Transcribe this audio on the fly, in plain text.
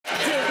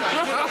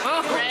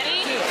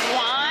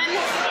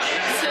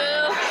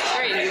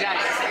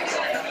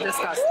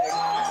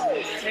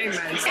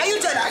Are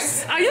you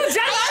jealous? Are you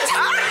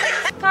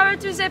jealous? Power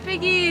to say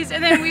piggies,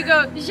 and then we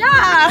go,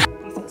 yeah.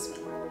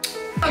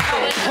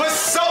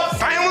 What's up,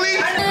 family?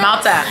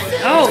 Malta.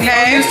 Oh,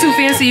 okay. You're too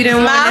fancy. You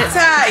didn't want it.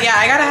 Malta. Yeah,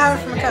 I gotta have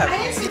it from a cup.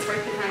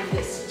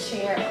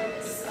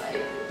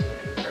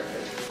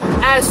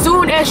 As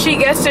soon as she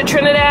gets to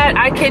Trinidad,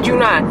 I kid you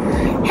not,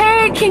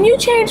 hey, can you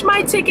change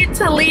my ticket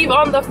to leave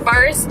on the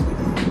 1st?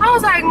 I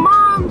was like,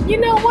 Mom, you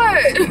know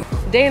what?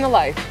 Day in the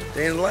life.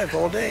 Day in the life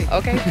all day.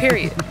 Okay,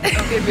 period.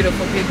 Okay,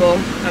 beautiful people.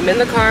 I'm in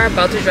the car,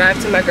 about to drive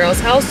to my girl's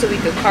house so we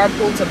could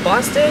carpool to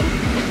Boston.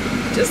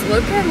 Just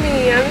look at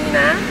me. I mean,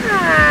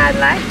 I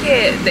like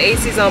it. The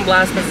AC's on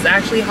blast because it's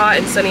actually hot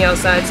and sunny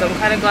outside, so I'm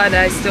kind of glad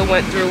that I still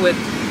went through with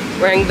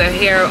wearing the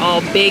hair all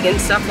big and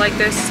stuff like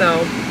this.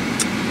 So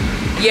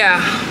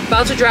yeah,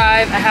 about to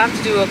drive. I have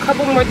to do a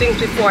couple more things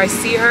before I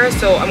see her,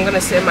 so I'm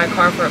gonna sit in my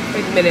car for a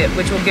quick minute,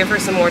 which will give her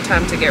some more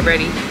time to get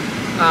ready.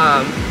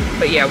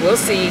 But yeah, we'll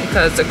see,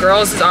 because the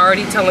girls is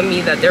already telling me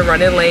that they're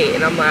running late,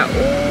 and I'm like,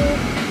 oh,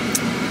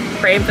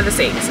 praying for the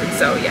saints. And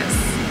so yes,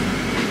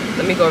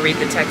 let me go read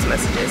the text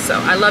messages. So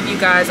I love you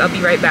guys. I'll be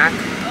right back.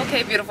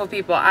 Okay, beautiful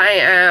people, I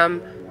am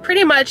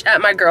pretty much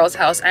at my girl's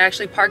house. I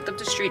actually parked up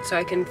the street so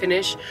I can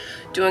finish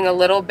doing a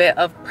little bit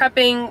of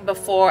prepping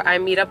before I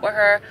meet up with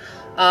her.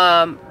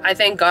 I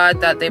thank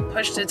God that they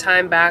pushed the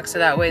time back so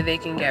that way they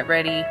can get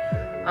ready.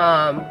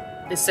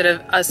 Instead of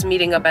us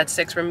meeting up at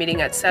 6, we're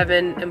meeting at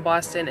 7 in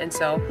Boston, and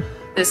so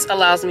this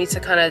allows me to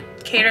kind of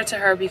cater to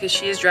her because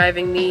she is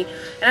driving me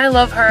and I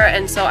love her,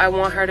 and so I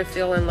want her to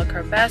feel and look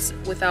her best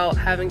without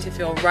having to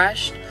feel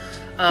rushed.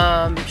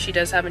 She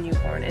does have a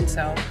newborn, and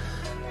so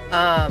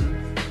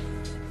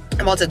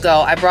I'm about to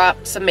go. I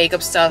brought some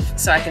makeup stuff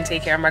so I can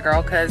take care of my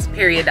girl, because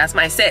period, that's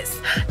my sis.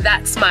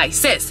 That's my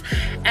sis.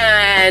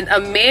 And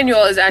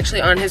Emmanuel is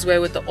actually on his way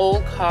with the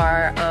old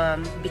car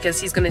because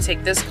he's gonna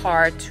take this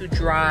car to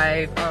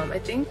drive, I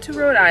think to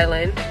Rhode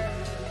Island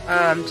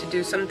to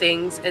do some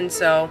things. And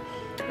so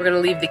we're gonna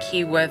leave the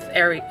key with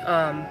Ari.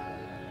 I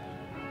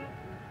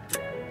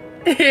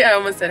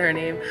almost said her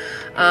name.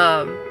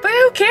 But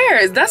who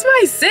cares? That's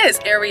my sis,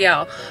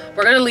 Ariel.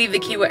 We're gonna leave the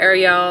key with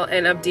Ariel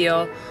and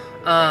Abdil.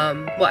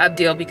 Well,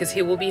 Abdil, because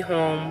he will be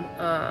home.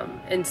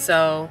 And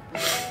so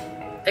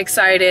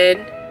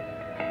excited.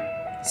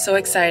 So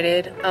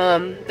excited.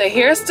 The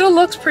hair still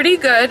looks pretty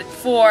good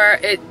for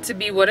it to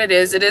be what it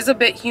is. It is a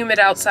bit humid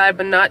outside,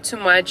 but not too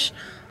much.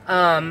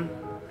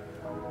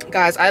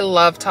 Guys, I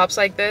love tops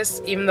like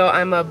this, even though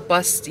I'm a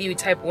busty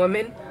type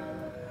woman.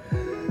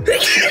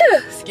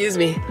 Excuse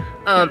me.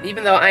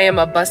 Even though I am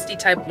a busty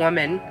type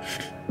woman,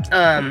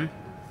 and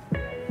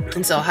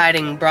so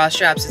hiding bra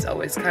straps is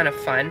always kind of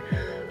fun.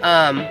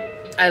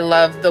 I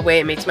love the way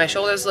it makes my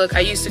shoulders look.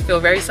 I used to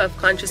feel very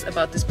self-conscious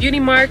about this beauty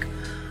mark,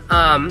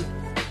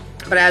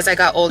 but as I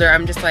got older,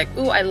 I'm just like,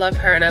 ooh, I love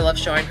her and I love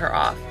showing her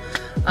off.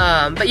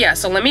 But yeah,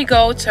 so let me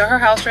go to her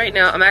house right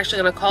now. I'm actually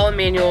gonna call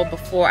Emmanuel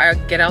before I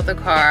get out the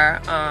car.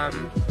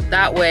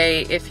 That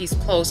way, if he's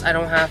close, I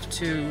don't have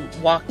to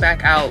walk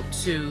back out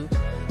to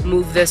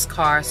move this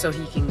car so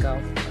he can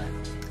go. But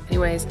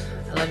anyways,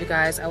 I love you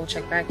guys. I will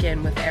check back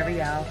in with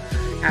Ariel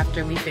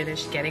after we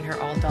finish getting her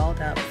all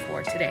dolled up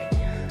for today.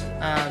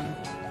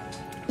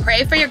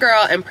 Pray for your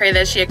girl and pray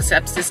that she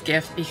accepts this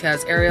gift,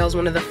 because Ariel's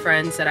one of the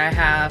friends that I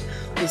have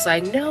who's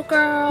like, no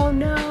girl,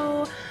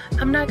 no,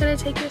 I'm not gonna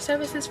take your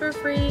services for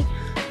free,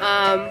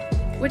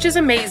 which is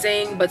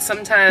amazing, but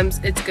sometimes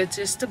it's good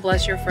just to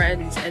bless your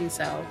friends. And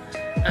so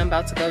I'm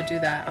about to go do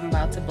that. I'm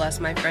about to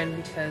bless my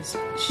friend because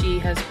she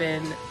has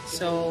been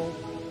so,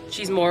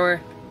 she's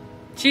bomb.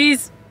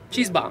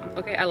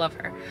 Okay, I love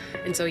her.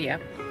 And so yeah,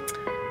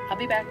 I'll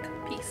be back.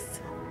 Peace.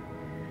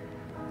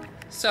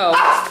 So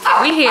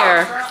we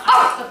here.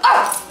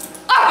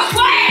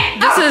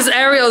 This is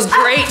Ariel's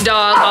great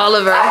dog,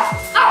 Oliver.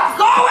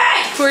 Go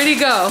away! Where'd he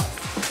go?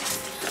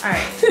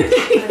 Alright.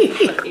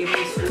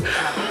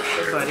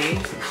 Buddy.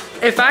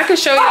 If I could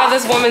show y'all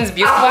this woman's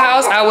beautiful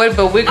house, I would,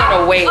 but we're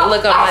gonna wait.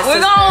 Look up my sister.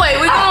 We're gonna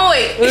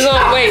wait. We're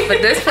gonna wait,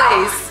 but this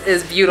place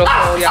is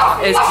beautiful, y'all.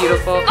 It's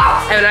beautiful.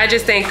 And I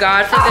just thank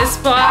God for this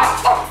spot,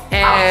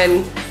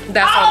 and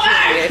that's all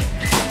period.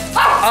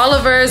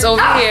 Oliver's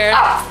over here.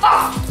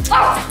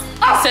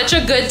 Such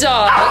a good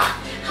dog.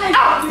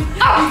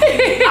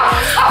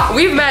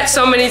 We've met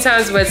so many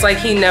times, but it's like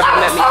he never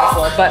met me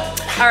before. But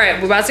all right,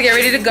 we're about to get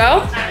ready to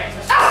go.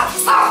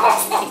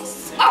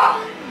 Peace.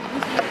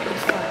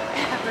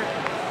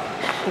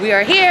 We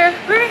are here.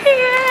 We're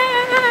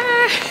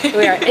here.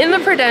 We are in the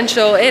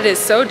Prudential. It is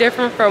so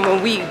different from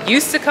when we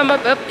used to come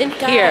up in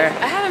here.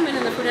 I haven't been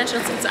in the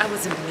Prudential since I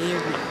was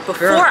married.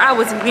 Before I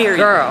was married.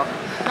 Girl.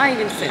 Not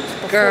even since.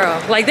 Before. Girl.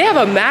 Like, they have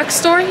a Mac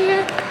store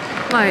here.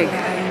 Like,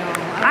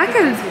 I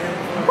could,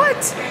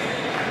 what?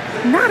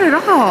 Not at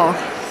all.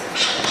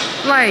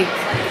 Like,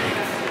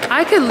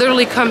 I could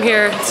literally come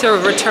here to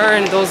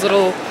return those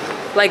little,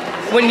 like,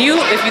 when you,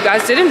 if you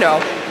guys didn't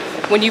know,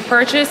 when you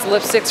purchase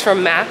lipsticks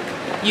from MAC,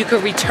 you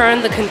could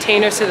return the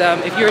container to them.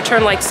 If you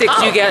return like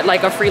 6, you get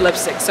like a free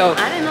lipstick. So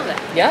I didn't know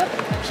that. Yeah,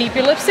 keep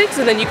your lipsticks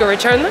and then you can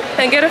return them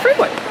and get a free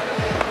one.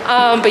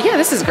 But yeah,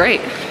 this is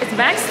great. Is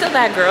Max still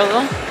that girl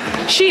though?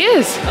 She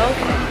is.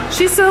 Okay.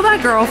 She's still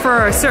that girl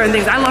for certain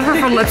things. I love her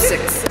for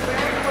lipsticks.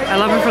 I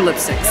love her for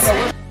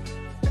lipsticks.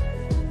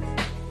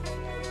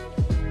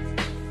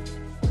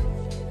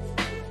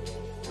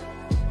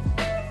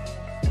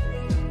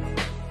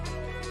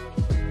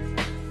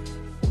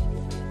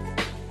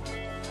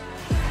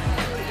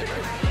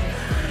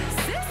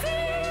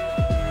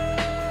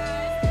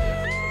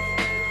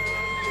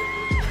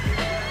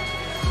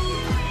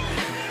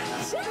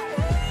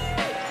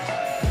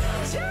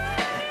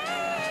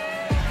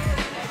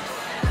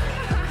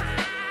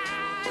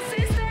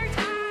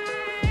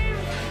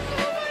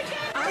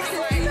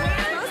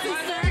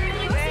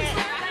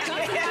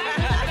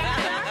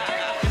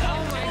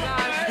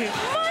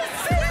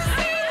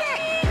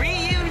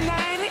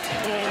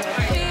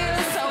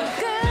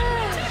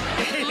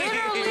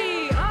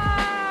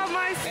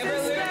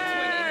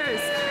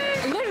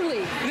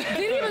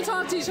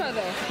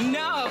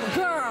 No,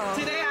 girl.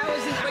 Today I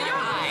was just, but you're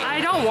right.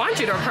 I don't want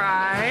you to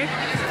cry.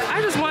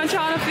 I just want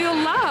y'all to feel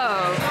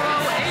love.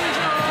 Oh,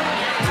 Angel.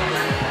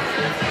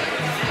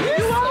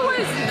 You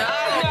always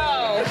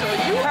know.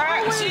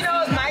 She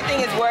knows my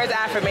thing is words of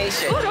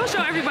affirmation. Oh, don't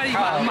show everybody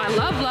my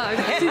love love.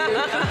 Thank you,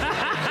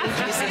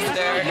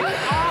 sister.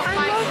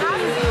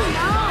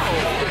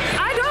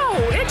 I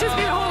don't. It just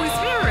be the Holy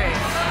Spirit.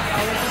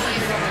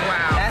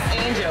 Wow. That's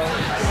Angel.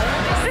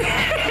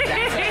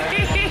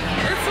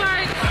 It's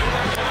like,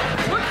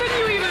 what can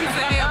you even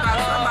say about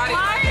somebody?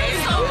 Why are you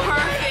so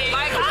perfect?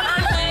 Like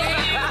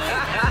perfect.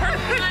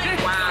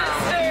 Wow.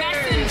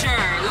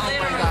 Messenger.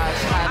 Literally.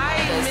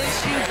 I miss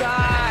you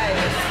guys.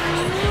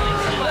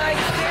 Like,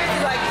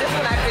 seriously, like this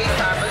one I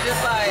FaceTime, but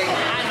just like.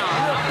 I know.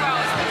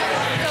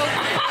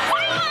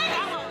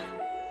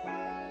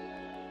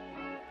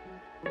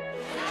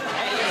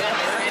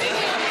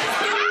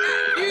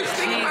 You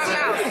stick in my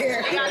mouth.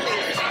 Here.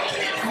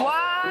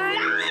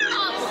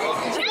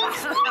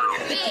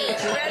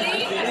 Ready?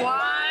 1,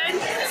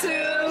 2.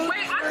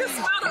 Wait, I can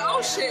smell the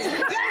ocean.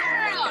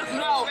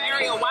 No,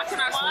 Ariel, why can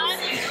I smell it?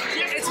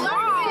 It's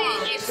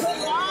wrong. It's wrong.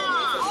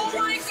 Oh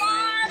my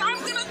God, I'm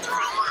gonna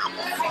throw up.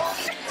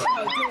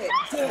 Do it.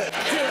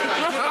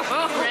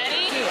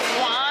 Ready?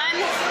 1,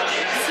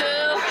 2,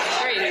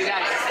 3. You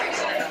got it.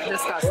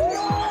 Disgusting.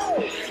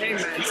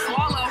 Amen.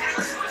 Swallow.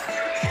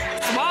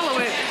 Swallow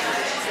it.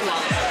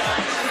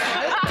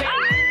 I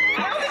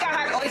don't think I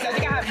have oysters. I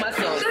think I have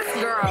mussels. This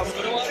girl.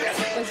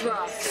 It's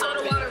raw.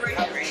 Soda water right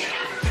here.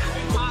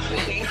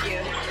 Thank you.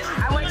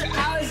 I want to.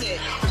 How is it?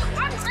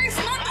 I didn't taste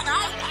nothing. I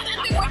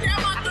didn't think what down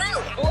my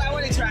throat. Oh, I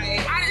want to try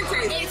it. I didn't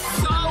taste it. It's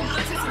so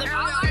good to the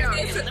all I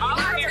taste.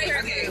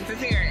 Okay,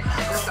 prepare it.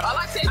 All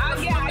I taste.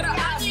 Yeah, I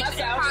have mussels.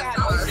 I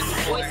have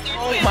oysters.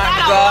 Oh my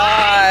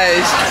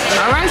gosh.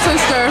 All right,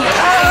 sister.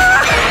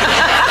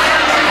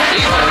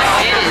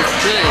 It is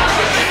good.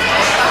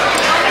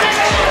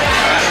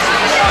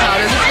 How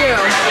does it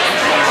feel?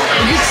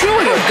 You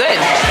chewing it good.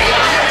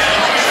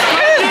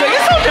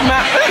 You're so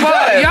dramatic.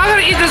 Y'all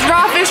gonna eat this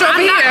raw fish over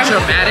here?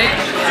 Dramatic.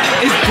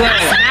 It's good.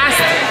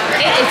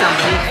 It is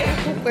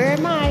amazing. Where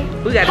am I?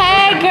 We got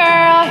Hey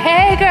girl,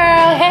 hey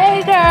girl,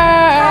 hey girl.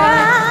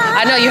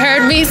 I know you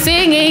heard me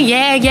singing,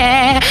 yeah,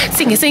 yeah.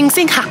 Sing,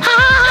 sing, ha, ha.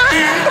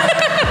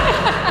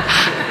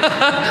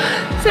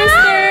 Sister.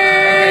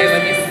 Okay,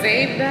 let me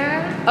save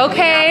that.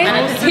 Okay.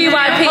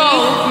 PYP.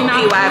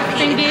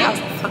 PYP.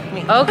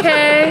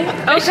 Okay.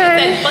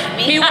 Okay.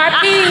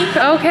 PYP.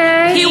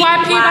 Okay.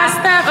 PYP by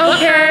Steph.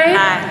 Okay.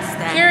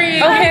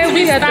 Period. Okay,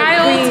 we got the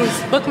styled.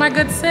 queens. Book my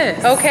good sis.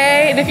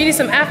 Okay, and if you need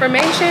some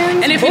affirmations,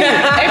 And if you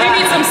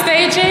need some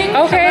staging,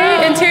 okay,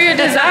 hello. interior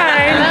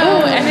design, Hello.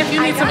 boom. And if you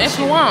need some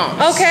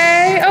influence,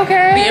 Okay,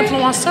 okay. the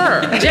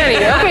influencer. Jenny,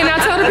 okay, now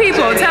tell the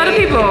people, tell the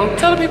people.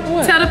 Tell the people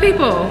what? Tell the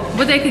people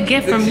what they could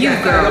get from you,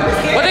 girl.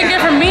 What they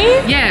get from me?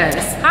 Yes.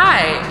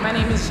 Hi, my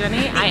name is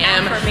Jenny. I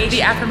am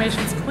the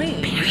Affirmations Queen.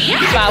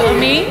 Follow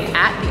me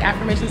at the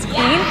Affirmations Queen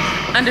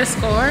 _ on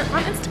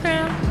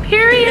Instagram.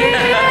 Period.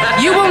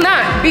 You will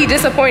not be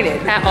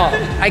disappointed at all.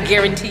 I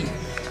guarantee.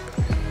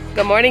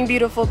 Good morning,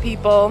 beautiful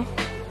people.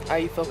 Are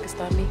you focused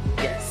on me?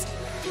 Yes.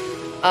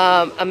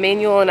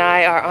 Emmanuel and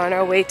I are on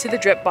our way to the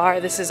drip bar.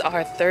 This is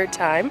our 3rd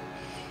time.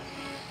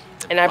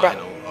 And I brought,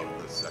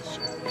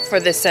 for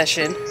this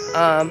session,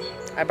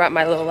 I brought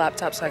my little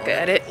laptop so I could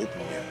edit.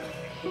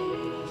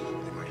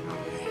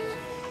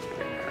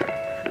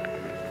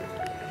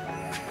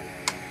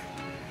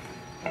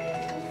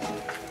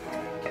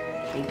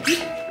 Thank you.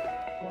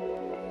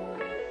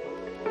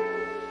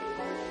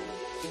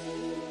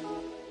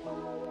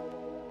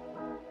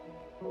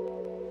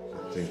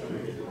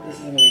 This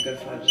is gonna be good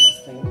fun.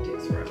 This thing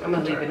takes forever. I'm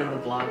gonna leave it in the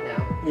vlog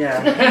now.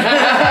 Yeah.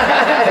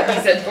 He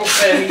said, don't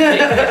put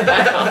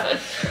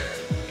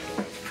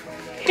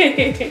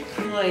anything.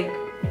 Like,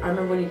 I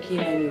remember when you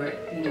came in,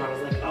 I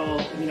was like, oh,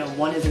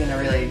 one isn't gonna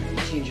really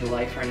change your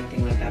life or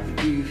anything like that, but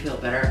do you feel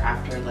better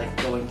after like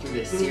going through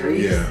this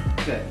series? Yeah.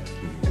 Good.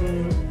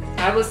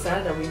 I was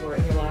sad that we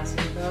weren't here last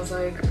week. I was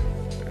like,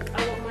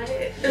 I want my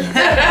head.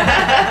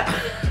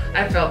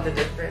 I felt the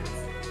difference.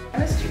 I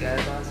missed you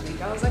guys last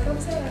week. I was like, I'm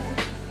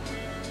sad.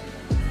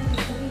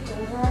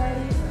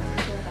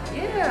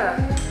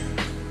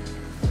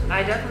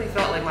 I definitely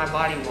felt like my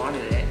body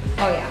wanted it.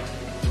 Oh yeah.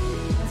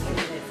 That's what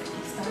it is. Like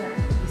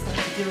you start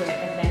to do it,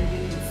 and then you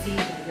can see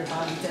that your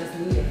body does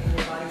need it, and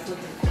your body's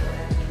looking for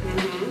it.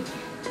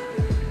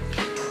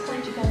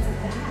 Glad you guys are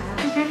back.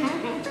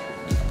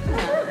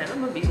 I'm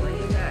gonna be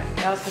laying back.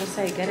 I was gonna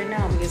say, get it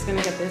now because it's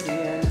gonna get busy.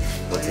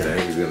 But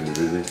today he's gonna be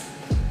busy.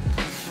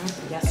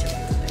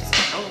 Yesterday was busy.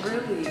 Oh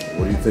really?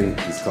 What do you think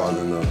is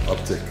causing the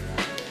uptick?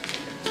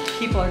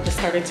 People are just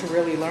starting to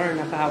really learn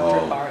about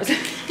drip bars.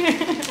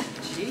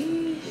 Jeez.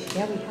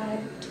 Yeah, we had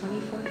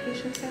 24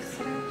 patients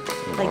yesterday.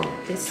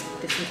 Like this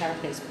entire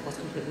place was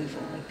completely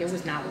full. Like there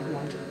was not one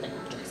like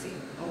Jersey.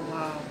 Oh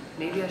wow.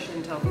 Maybe I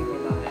shouldn't tell people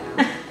about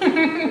it.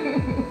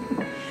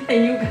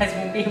 And you guys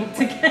won't be able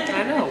to get it.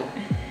 I know.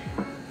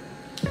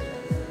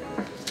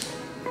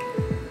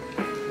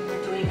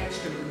 We're doing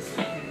extra boost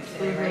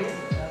today, right?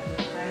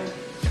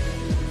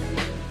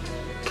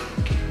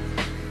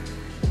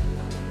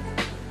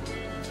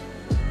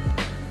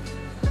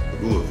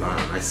 Ooh,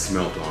 I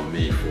smelt on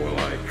me for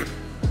like.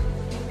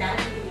 That,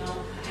 you know,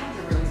 I have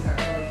to really start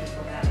telling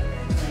people that.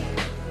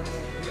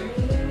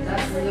 Like,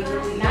 that's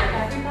literally not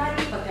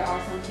everybody, but there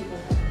are some people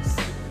who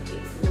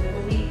it's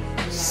literally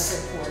never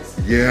forced.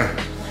 Yeah.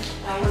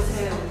 I was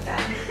hit with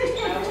that.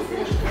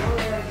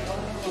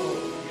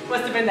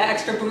 Must have been the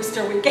extra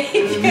booster we gave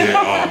you. Yeah.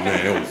 Oh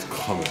man, it was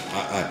coming.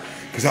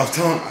 Cause I was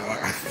telling,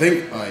 I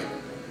think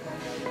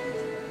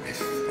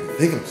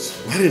I'm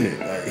sweating it.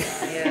 Like.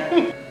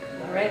 Yeah.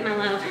 All right, my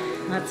love.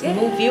 Let's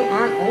move you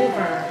on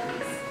over.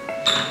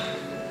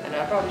 And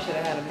I probably should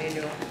have had a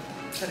manual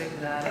putting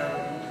that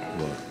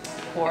What?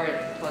 cord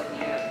plugging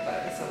me up,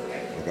 but it's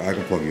okay. Okay, I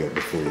can plug you up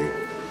before you.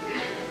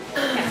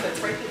 Yeah, so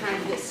it's right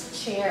behind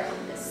this chair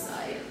on this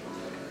side.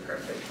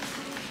 Perfect.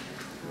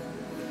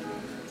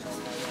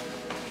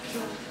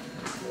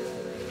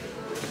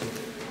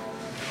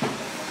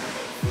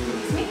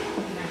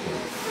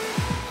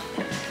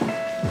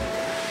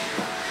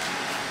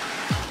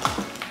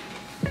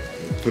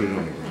 Put it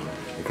on the ground.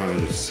 It kind of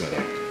just set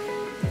up.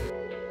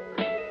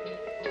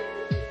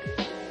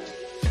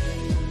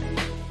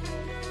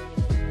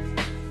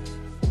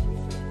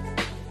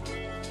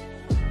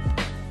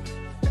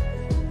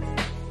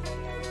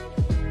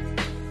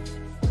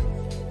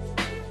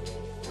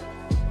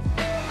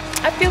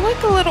 I feel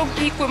like a little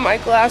geek when my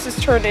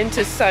glasses turn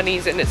into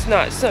sunnies and it's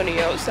not sunny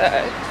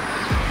outside.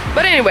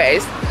 But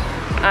anyways,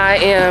 I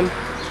am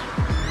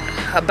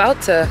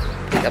about to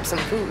pick up some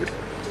food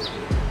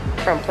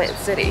from Plant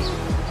City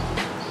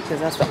because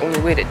that's the only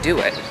way to do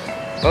it.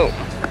 Boom.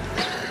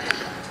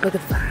 Look at the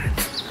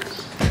vibes.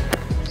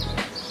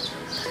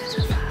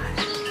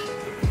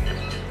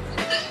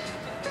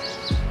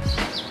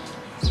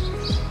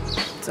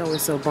 It's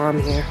always so bomb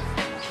here.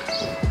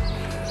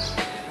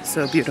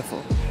 So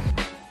beautiful.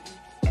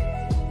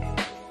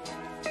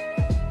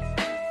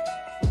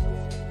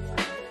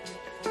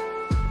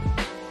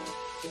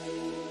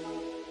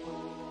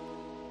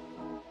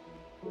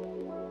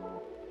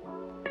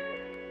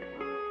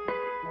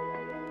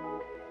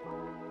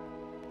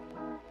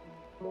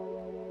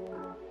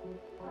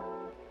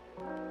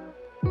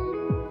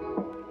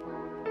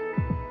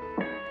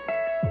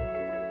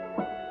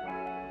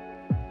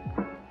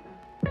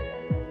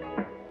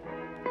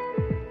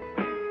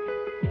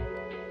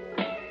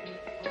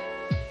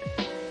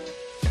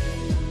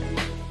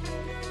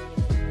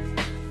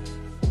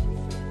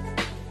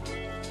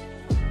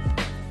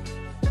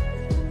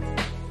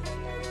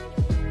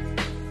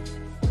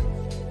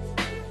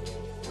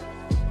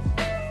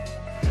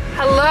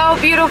 Hello,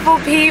 beautiful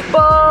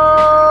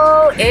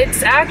people.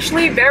 It's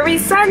actually very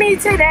sunny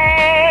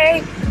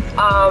today.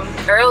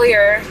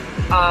 Earlier,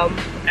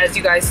 as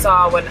you guys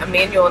saw when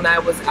Emmanuel and I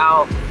was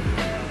out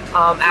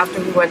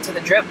after we went to the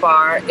drip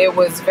bar, it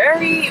was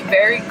very,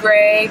 very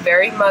gray,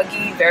 very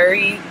muggy,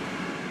 very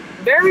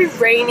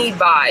rainy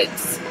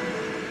vibes.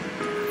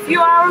 A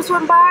few hours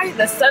went by,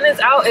 the sun is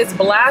out, it's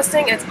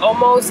blasting, it's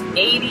almost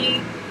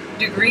 80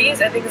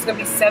 degrees. I think it's gonna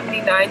be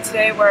 79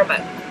 today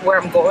where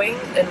I'm going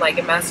in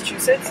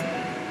Massachusetts.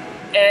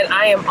 And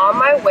I am on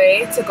my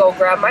way to go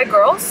grab my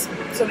girls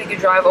so we can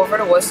drive over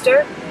to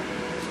Worcester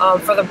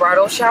for the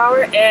bridal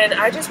shower. And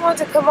I just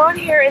wanted to come on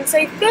here and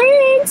say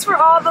thanks for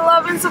all the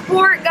love and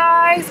support,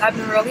 guys. I've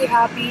been really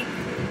happy,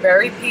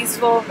 very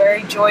peaceful,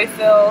 very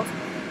joy-filled.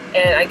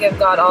 And I give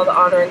God all the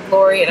honor and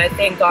glory. And I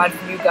thank God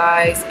for you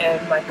guys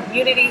and my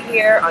community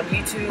here on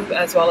YouTube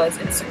as well as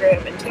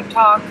Instagram and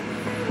TikTok.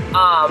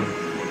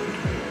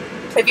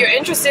 If you're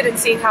interested in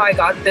seeing how I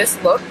got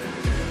this look,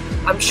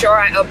 I'm sure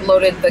I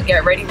uploaded the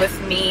Get Ready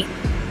With Me,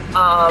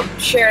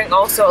 sharing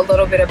also a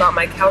little bit about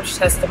my couch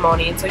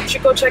testimony. And so you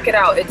should go check it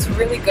out. It's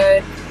really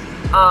good,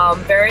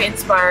 very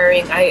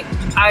inspiring.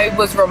 I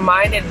was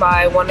reminded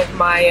by one of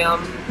my,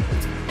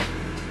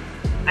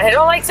 I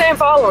don't like saying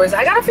followers.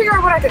 I gotta figure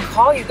out what I could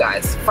call you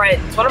guys.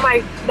 Friends.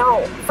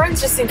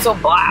 Friends just seem so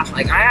blah.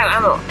 Like, I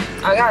don't know.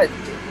 I got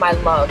my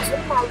loves.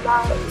 One of my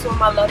loves. One of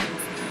my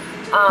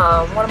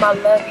lovies. One of my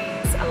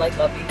lovies. I like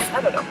lovies.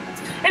 I don't know.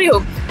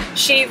 Anywho,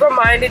 she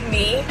reminded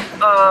me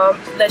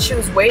that she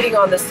was waiting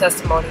on this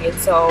testimony, and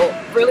so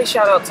really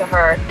shout out to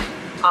her.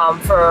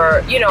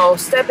 for, you know,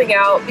 stepping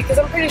out, because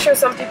I'm pretty sure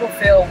some people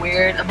feel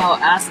weird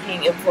about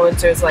asking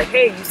influencers like,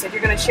 hey, you said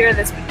you're gonna share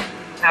this, we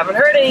haven't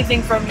heard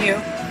anything from you.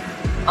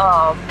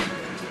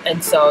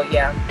 And so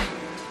yeah,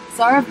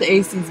 sorry if the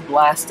AC's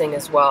blasting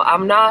as well.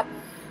 I'm not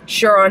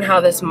sure on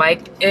how this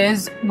mic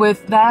is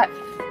with that,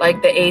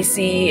 like the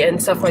AC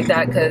and stuff like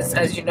that, because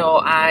as you know,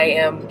 I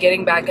am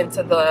getting back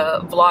into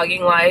the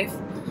vlogging life,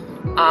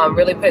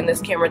 really putting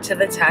this camera to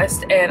the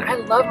test, and I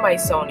love my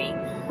Sony.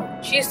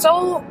 She's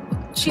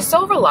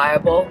so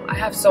reliable. I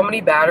have so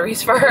many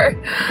batteries for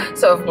her,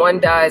 so if one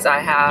dies, I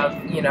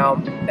have, you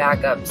know,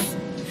 backups.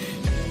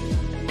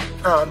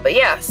 But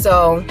yeah,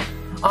 so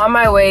on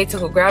my way to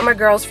go grab my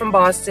girls from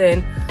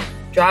Boston,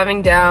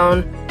 driving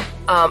down,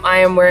 I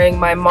am wearing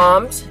my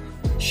mom's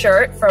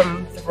shirt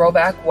from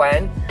Throwback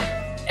When,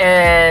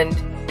 and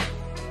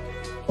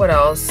what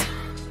else?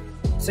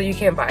 So you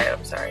can't buy it,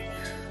 I'm sorry.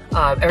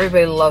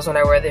 Everybody loves when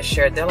I wear this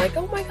shirt. They're like,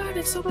 oh my god,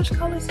 it's so much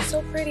colors, it's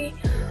so pretty.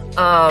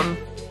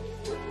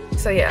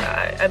 So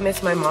yeah, I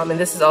miss my mom, and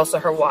this is also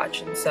her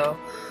watch. And so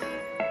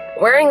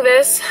wearing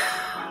this,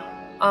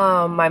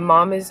 my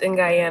mom is in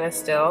Guyana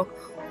still,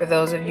 for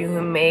those of you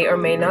who may or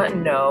may not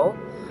know.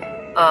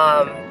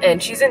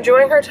 And she's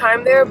enjoying her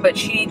time there, but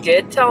she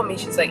did tell me,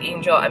 she's like,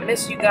 Angel, I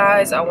miss you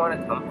guys, I want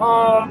to come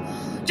home.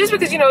 Just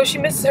because, you know, she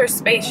misses her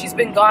space. She's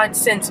been gone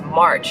since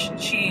March.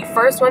 She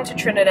first went to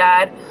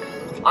Trinidad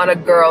on a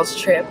girls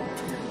trip,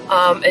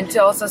 and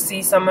to also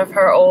see some of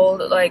her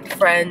old, like,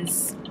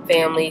 friends,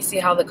 family, see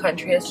how the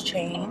country has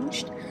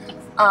changed.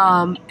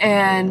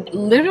 And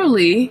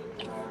literally,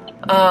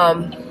 I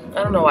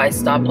don't know why I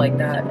stopped like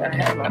that. I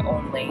had my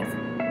own lane,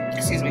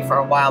 excuse me, for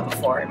a while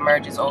before it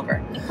merges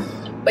over.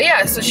 But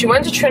yeah, so she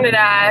went to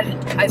Trinidad,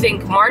 I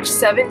think March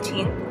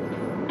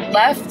 17th,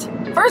 left.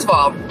 First of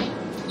all,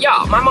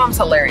 y'all, my mom's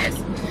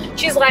hilarious.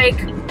 She's like,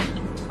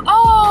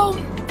 oh,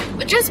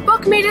 just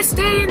book me to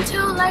stay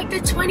until like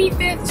the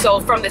 25th. So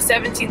from the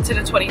 17th to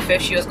the 25th,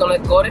 she was gonna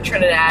go to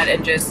Trinidad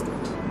and just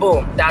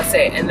boom, that's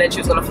it. And then she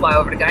was gonna fly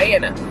over to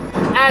Guyana.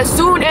 As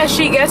soon as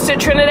she gets to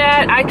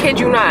Trinidad, I kid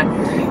you not,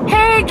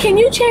 hey, can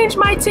you change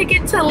my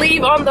ticket to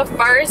leave on the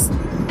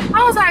 1st?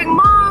 I was like,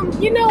 Mom,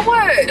 you know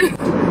what?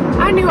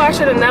 I knew I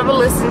should have never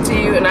listened to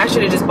you, and I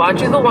should have just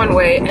bought you the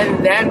one-way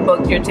and then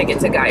booked your ticket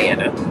to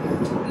Guyana.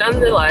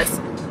 Nonetheless,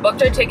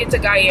 booked her ticket to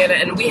Guyana,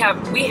 and we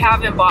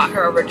haven't bought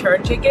her a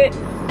return ticket,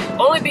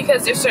 only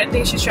because there's certain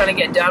things she's trying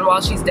to get done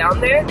while she's down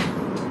there.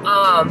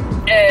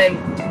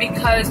 And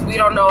because we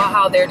don't know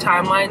how their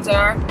timelines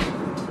are,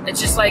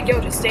 it's just like, yo,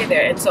 just stay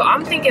there. And so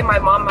I'm thinking my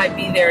mom might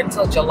be there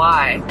until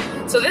July.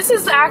 So this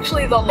is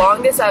actually the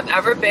longest I've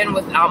ever been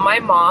without my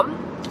mom.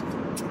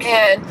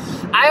 And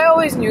I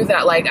always knew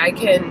that, like, I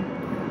can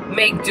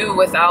make do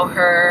without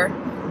her,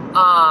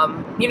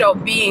 you know,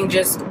 being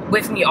just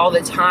with me all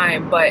the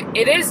time. But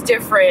it is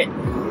different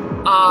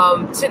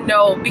to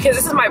know, because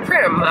this is my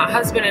prayer. My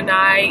husband and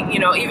I, you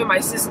know, even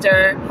my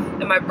sister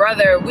and my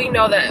brother, we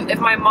know that if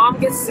my mom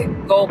gets to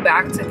go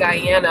back to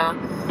Guyana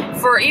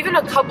for even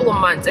a couple of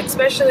months,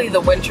 especially the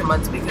winter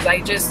months, because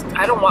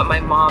I don't want my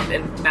mom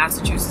in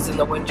Massachusetts in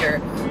the winter.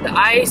 The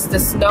ice, the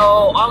snow,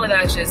 all of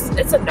that is just,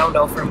 it's a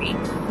no-no for me.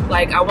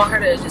 Like, I want her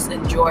to just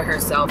enjoy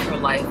herself, her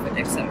life, and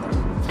etc.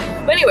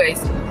 But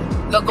anyways,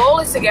 the goal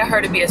is to get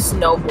her to be a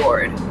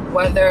snowboard,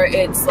 whether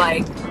it's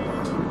like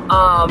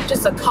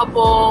just a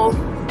couple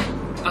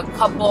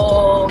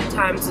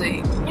times a,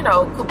 you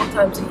know, a couple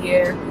times a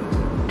year.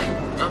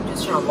 I'm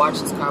just trying to watch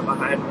this car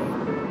behind me.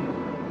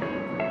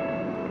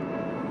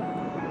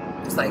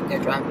 It's like they're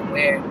driving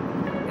weird,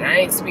 and I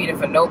ain't speeding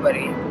for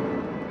nobody,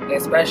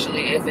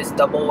 especially if it's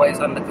double ways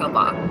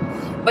undercover.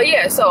 But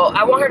yeah, so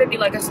I want her to be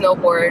like a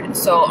snowboard,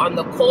 so on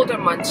the colder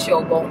months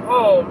she'll go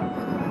home,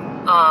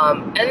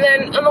 and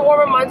then in the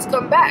warmer months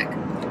come back.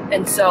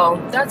 And so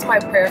that's my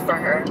prayer for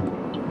her,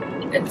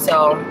 and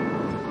so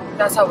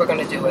that's how we're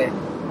gonna do it.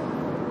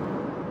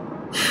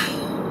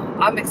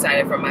 I'm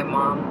excited for my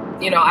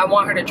mom. You know, I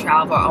want her to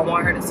travel, I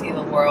want her to see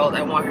the world,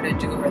 I want her to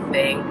do her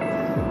thing.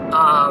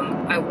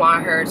 I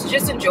want her to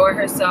just enjoy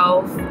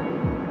herself.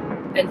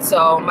 And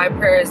so my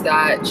prayer is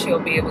that she'll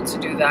be able to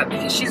do that,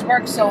 because she's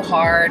worked so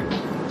hard.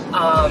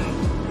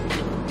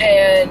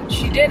 And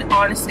she did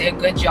honestly a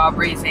good job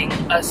raising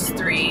us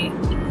three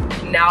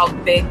now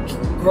big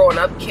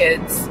grown-up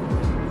kids.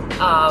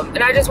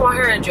 And I just want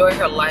her to enjoy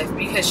her life,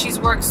 because she's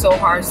worked so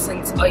hard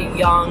since a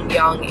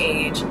young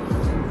age.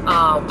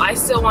 I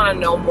still want to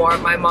know more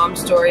of my mom's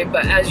story,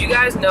 but as you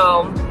guys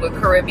know, with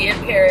Caribbean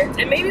parents,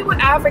 and maybe with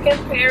African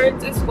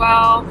parents as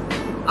well,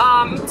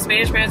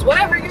 Spanish parents,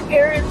 whatever your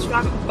parents,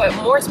 but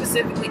more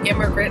specifically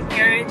immigrant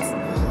parents,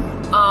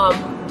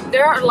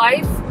 their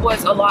life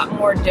was a lot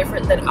more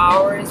different than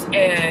ours,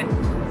 and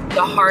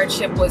the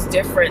hardship was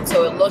different,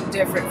 so it looked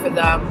different for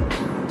them.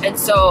 And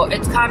so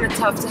it's kind of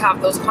tough to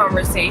have those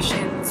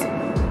conversations.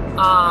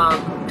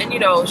 And you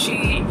know,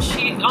 she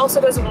also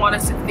doesn't want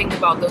us to think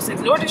about those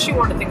things, nor does she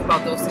want to think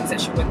about those things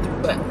that she went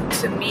through. But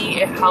to me,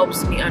 it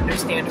helps me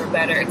understand her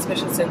better,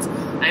 especially since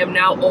I am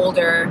now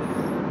older.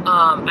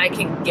 I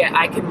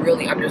can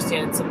really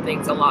understand some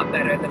things a lot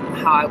better than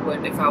how I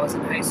would if I was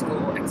in high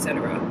school,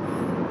 etc.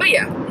 But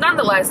yeah,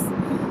 nonetheless,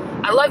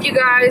 I love you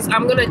guys.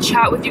 I'm gonna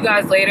chat with you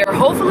guys later.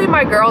 Hopefully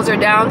my girls are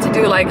down to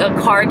do like a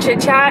car chit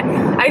chat.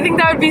 I think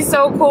that would be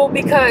so cool,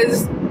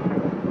 because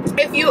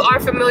if you are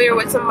familiar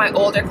with some of my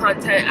older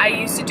content, I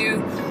used to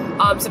do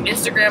some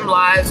Instagram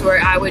lives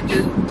where I would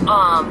do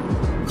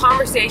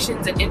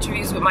conversations and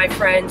interviews with my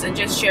friends and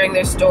just sharing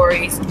their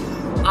stories,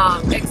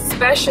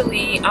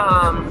 especially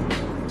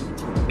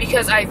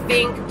because I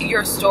think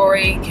your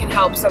story can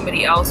help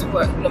somebody else,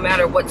 no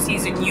matter what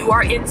season you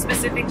are in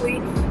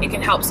specifically, it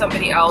can help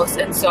somebody else.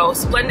 And so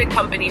Splendid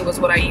Company was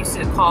what I used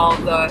to call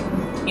the,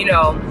 you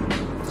know,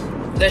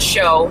 the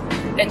show.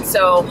 And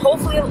so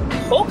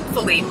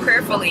hopefully,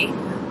 prayerfully,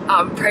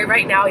 pray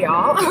right now,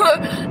 y'all.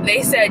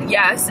 They said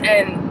yes,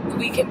 and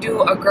we can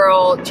do a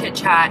girl chit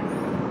chat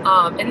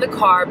in the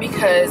car,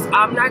 because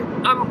I'm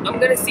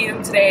gonna see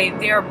them today.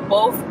 They're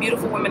both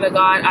beautiful women of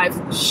God.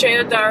 I've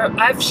shared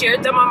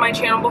them on my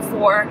channel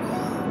before,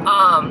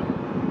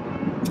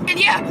 and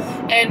yeah,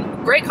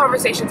 and great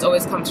conversations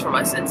always comes from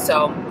us. And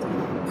so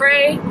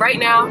pray right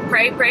now,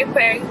 pray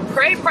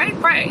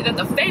that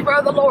the favor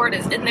of the Lord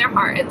is in their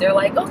heart, and they're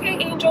like, okay,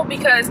 Angel,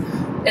 because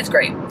it's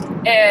great,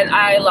 and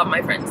I love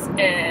my friends,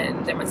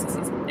 and they're my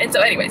sissies. And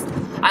so anyways,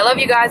 I love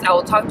you guys. I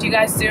will talk to you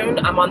guys soon.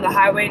 I'm on the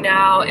highway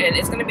now, and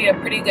it's gonna be a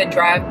pretty good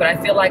drive, but I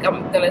feel like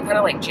I'm gonna kind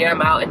of like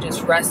jam out and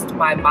just rest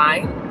my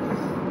mind.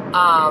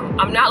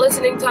 I'm not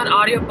listening to an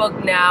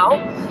audiobook now.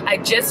 I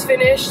just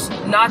finished,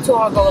 not too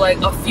long ago,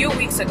 like a few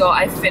weeks ago,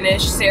 I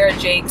finished Sarah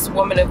Jake's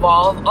Woman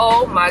Evolve.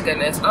 Oh my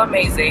goodness,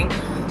 amazing.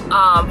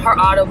 Her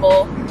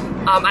Audible.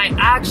 I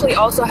actually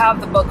also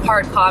have the book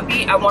hard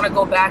copy. I want to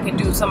go back and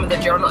do some of the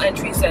journal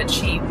entries that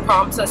she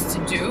prompts us to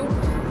do.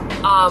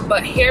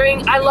 But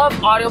I love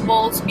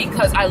audibles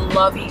because I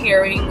love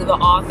hearing the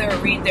author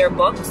read their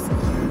books.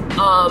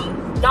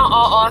 Not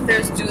all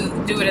authors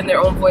do it in their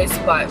own voice,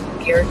 but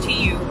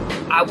guarantee you,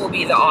 I will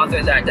be the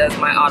author that does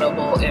my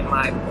audible in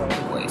my own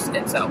voice.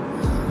 And so,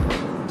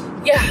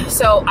 yeah,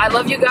 so I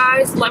love you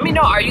guys. Let me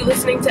know, are you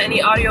listening to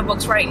any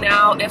audiobooks right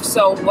now? If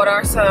so, what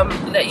are some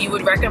that you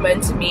would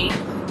recommend to me?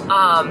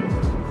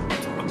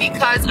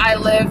 Because I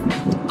live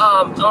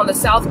on the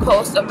south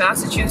coast of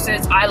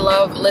Massachusetts, I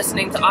love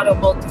listening to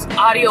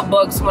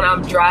audiobooks when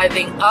I'm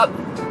driving up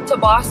to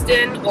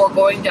Boston or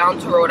going down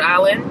to Rhode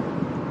Island.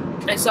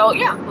 And so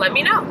yeah, let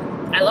me know.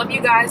 I love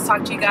you guys.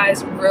 Talk to you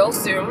guys real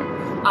soon.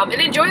 And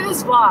enjoy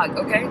this vlog,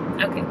 okay?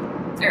 Okay.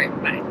 Alright,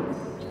 bye.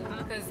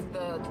 Because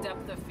the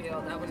depth of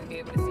field, I wouldn't be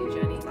able to see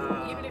Jenny.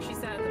 Even if she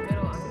sat in the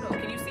middle, I don't know.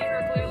 Can you see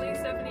her clearly,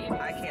 Stephanie?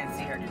 I can't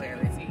see her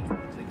clearly.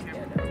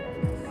 Yeah, no.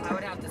 I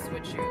would have to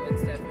switch you and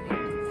Stephanie.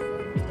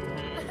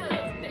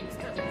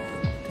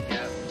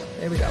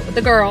 There we go with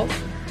the girls.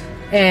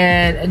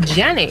 And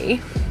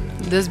Jenny,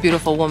 this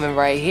beautiful woman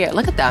right here.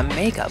 Look at that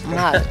makeup.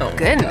 My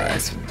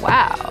goodness.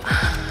 Wow.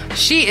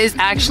 She is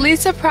actually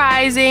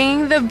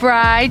surprising the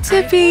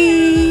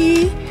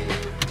bride-to-be.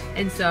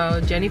 And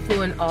so Jenny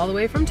flew in all the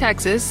way from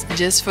Texas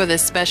just for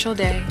this special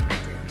day.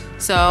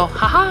 So,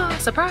 haha,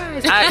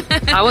 surprise.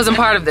 I wasn't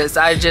part of this.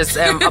 I just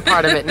am a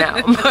part of it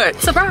now. But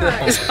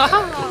surprise.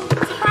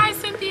 Surprise,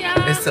 Cynthia.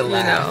 It's a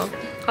laugh.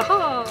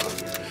 Haha.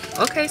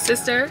 Okay,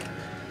 sister.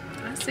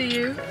 I see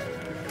you.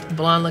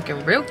 Blonde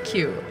looking real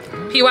cute.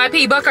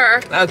 PYP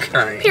Booker.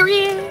 Okay.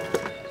 Period.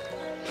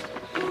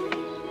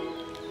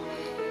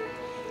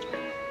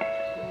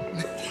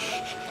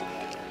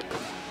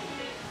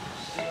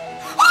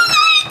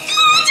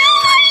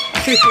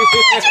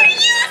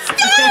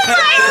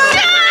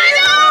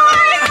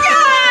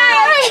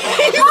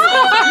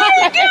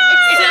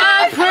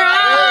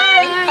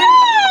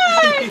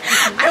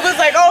 I was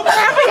like, oh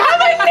crap, we have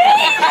a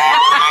name!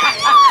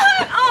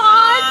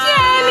 Aw,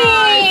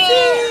 Jenny!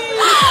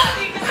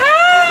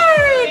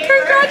 Hi!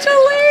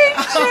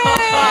 Congratulations!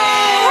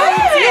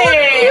 You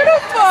look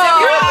beautiful!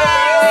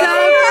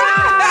 Surprise!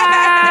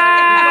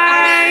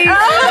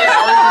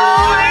 Oh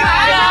my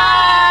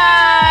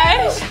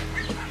gosh!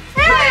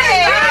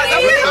 Hey!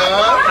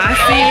 I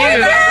see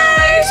you.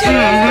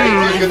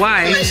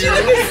 Wife. Yes.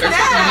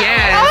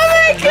 Oh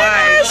my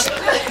gosh!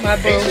 My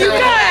boo. You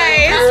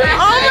guys!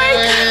 Oh my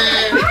gosh!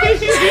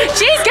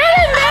 She's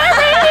getting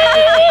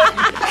married!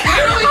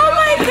 Oh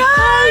my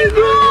god!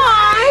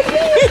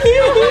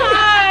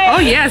 Oh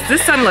yes,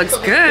 this sun looks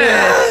good.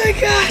 Oh my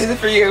gosh. This is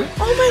for you.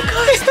 Oh my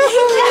gosh, thank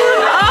you.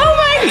 Oh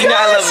my gosh. You know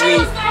I love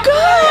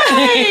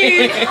me.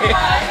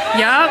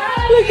 Yup.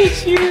 Look at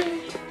you.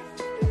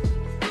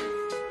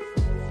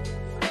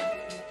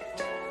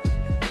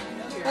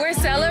 We're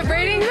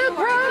celebrating the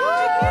bride.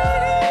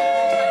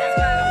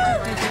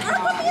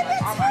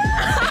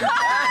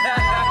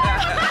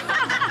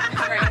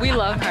 We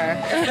love her.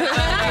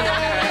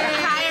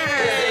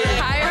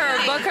 Hire her,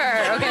 book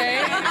her,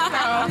 okay?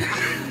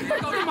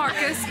 Go to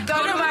Marcus.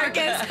 Go to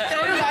Marcus.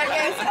 Go to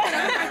Marcus.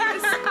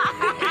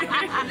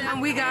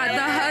 And we got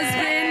the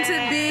husband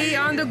to be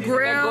on the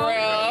grill.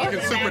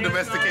 Looking super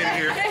domesticated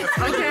here.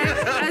 Okay,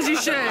 as you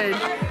should.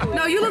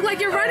 No, you look like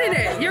you're running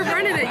it. You're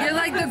running it. You're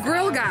like the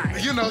grill guy.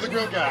 You know the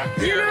grill guy.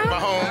 You know? My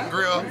home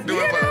grill.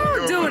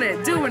 Doing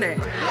it.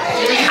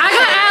 I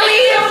got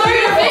Allie.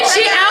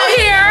 She out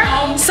here.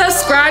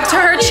 Subscribe to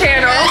her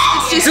channel.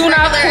 Do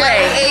not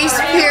play. Age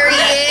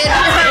period.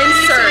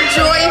 Insert.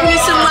 Joy,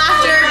 peace, and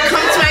laughter.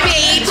 Come to my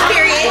page.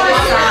 Period.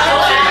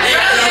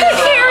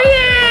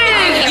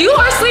 Period. You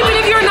are sleeping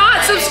if you're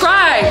not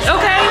subscribed.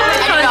 Okay.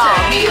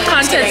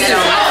 Content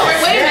soon.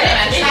 Wait a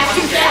minute.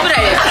 But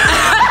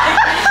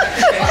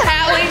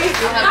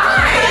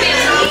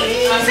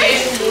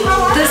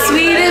The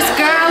sweetest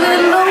girl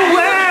in the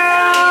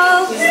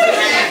world.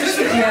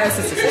 Yes.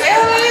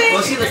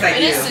 Well, she looks like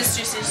you.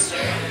 sister.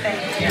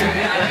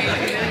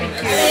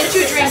 What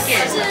you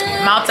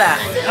drinking? Malta.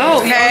 Oh,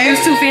 okay. You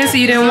was too fancy.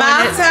 You didn't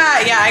want it.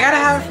 Malta. Yeah, I gotta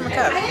have it from a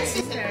cup.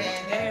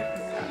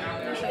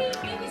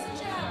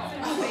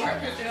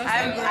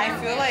 I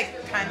feel like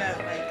kind of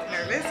like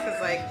nervous because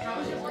like,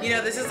 you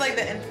know, this is like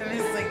the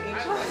infamous like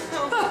angel.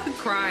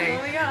 Crying.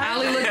 Oh my God.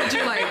 Allie looked at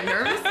you like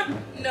nervous.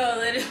 No,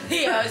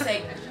 literally, I was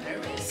like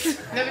nervous.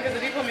 No, because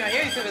if you put me on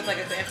your YouTube, it's like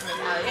it's the infamous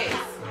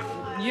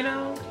aliyahs. You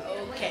know.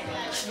 Okay.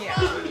 Yeah.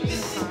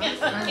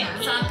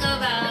 Talk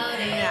about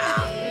it.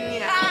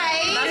 Yeah.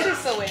 Hi. I'm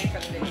just still waiting for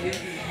the video.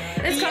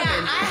 It's coming.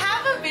 I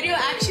have a video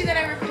actually that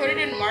I recorded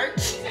in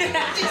March.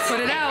 Put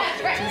it out.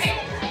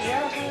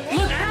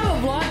 Look, I have a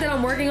vlog that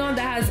I'm working on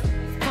that has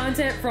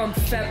content from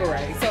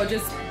February. So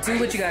just do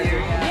what you gotta do.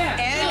 Yeah.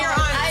 And you're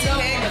on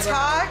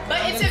TikTok.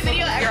 But it's a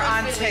video You're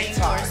on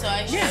TikTok. So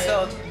I should.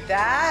 So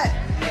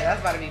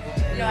that's about to be cool.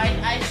 No,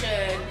 I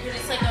should. Because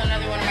it's like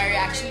another one of my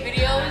reaction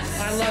videos.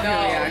 I love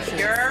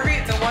your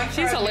reaction. The one.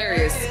 She's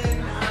hilarious.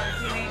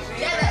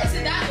 Yeah, that's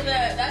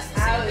the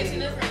same. It's a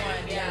different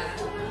one. Yeah.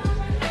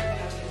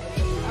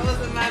 I was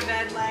in my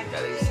bed like.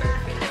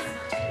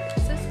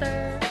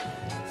 Sister.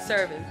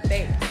 Serving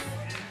face.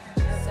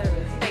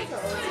 Serving face.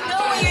 No,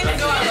 you're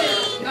not.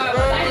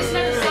 I just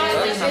never saw it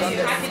like this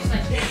package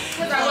like this.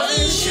 Because I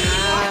wasn't sure.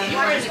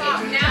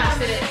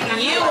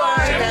 You are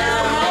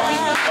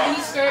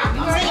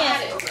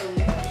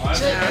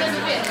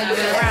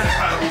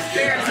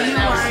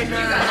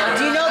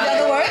Do you know the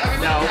other word?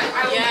 No.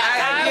 Yeah.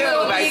 I do.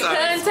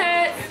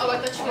 Content. Oh, I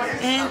thought you were.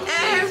 And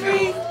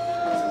every.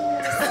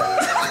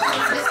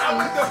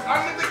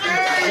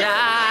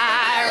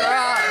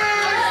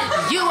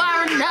 You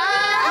are enough.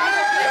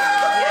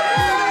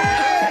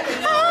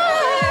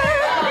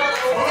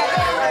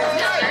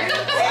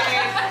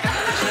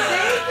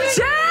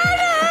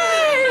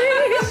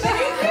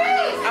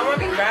 I want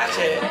to be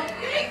ratchet.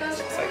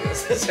 It's like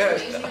this.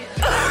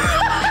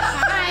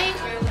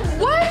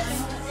 What?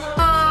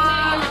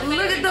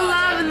 Look at the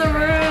love in the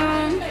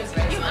room.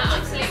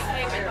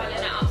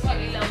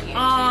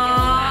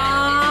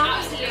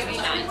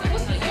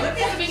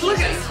 Look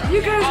at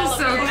you guys are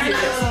so cute.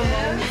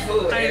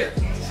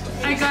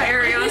 I got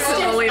Ariana and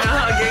Selena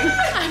hugging.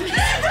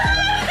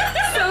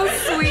 So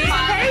sweet.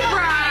 Hey,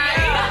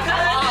 Bride.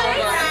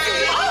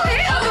 Oh,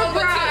 hey, Uncle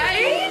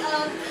Bride.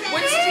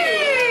 Which two?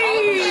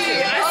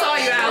 Hey. I saw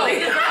you,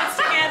 Allie.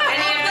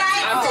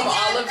 I'm from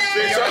Olive.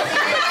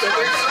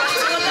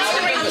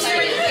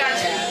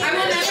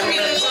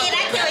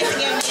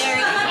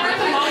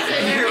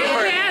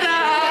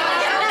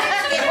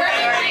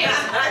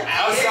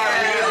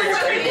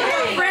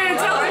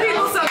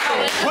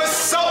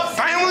 What's up,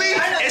 family?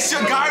 It's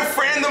your guy,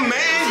 friend, the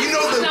man. You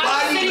know the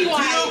body, the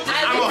deal.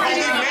 I'm a holy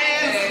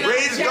man.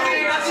 Raised go.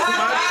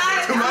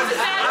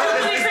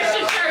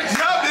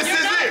 Yup, this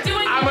is it.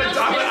 I'm a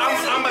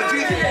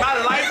Jesus. My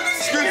life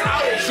screams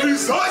out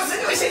Jesus.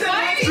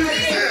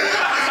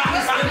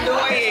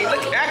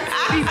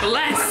 Be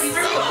blessed.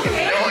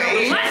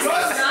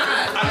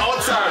 At all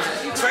times,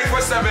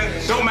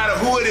 24/7, don't matter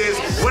who it is,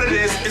 what it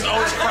is, it's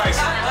always Christ.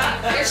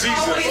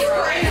 Jesus.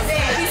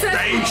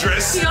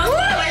 Dangerous. He also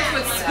plays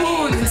with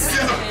spoons.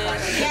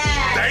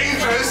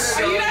 Dangerous.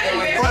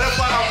 Put up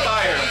on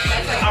fire.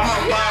 I'm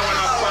on fire when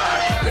I'm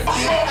fire.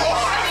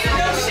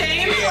 No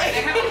shame.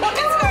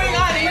 What's going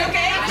on? Are you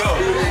okay?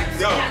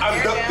 Yo, I'm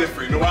duck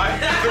different. You know why?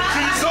 The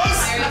Jesus?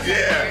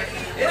 Yeah.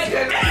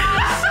 Wedding.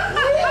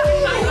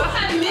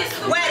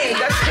 Wedding.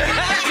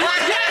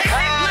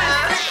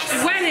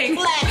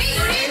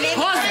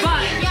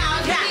 Husband.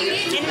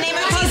 In the name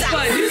of Jesus.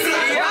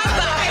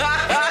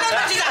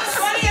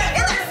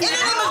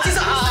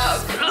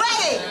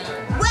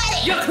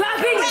 Your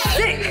clapping is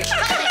sick.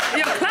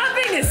 Your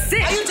clapping is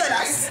sick. Are you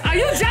jealous? Are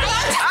you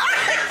jealous?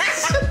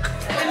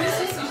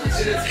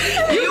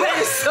 You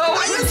are so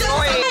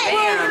annoying.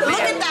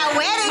 Look at that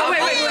wedding. Oh,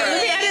 wait. Let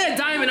me add a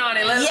diamond on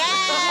it. Let's Yes.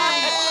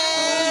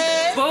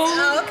 boom,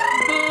 boom,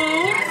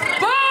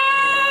 boom.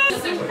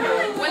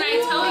 When I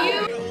tell you.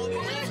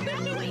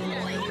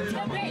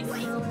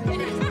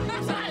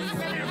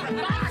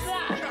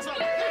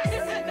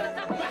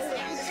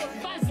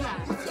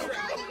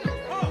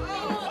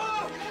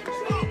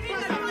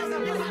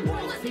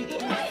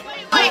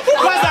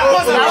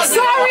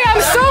 Sorry,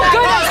 I'm so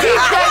good at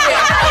keeping it.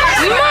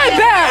 My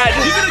bad.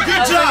 You did a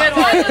good job.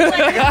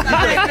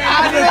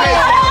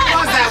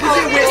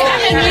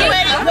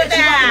 Put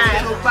that.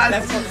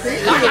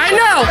 I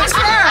know.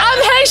 I'm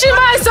Haitian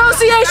by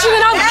association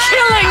and I'm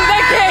killing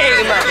the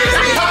game.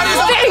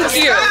 Thank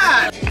you.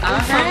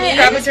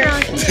 Grab a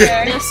drink.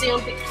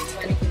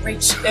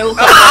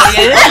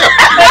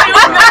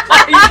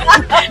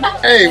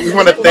 Hey, we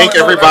want to thank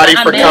everybody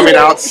for coming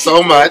out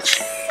so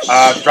much.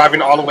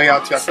 Driving all the way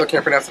out to, I still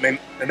can't pronounce the name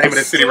of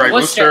the city, right?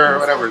 Worcester or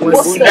whatever.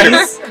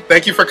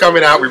 Thank you for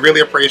coming out. We really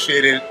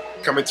appreciate it.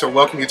 Coming to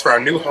welcome you to our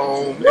new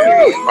home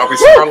and while we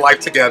start our life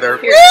together.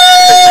 Drinking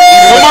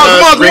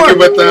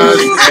with us,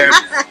 and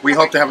we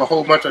hope to have a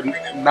whole bunch of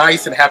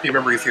nice and happy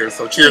memories here.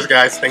 So cheers,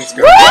 guys. Thanks,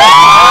 guys.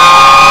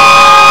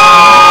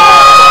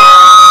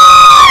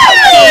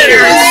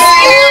 Cheers.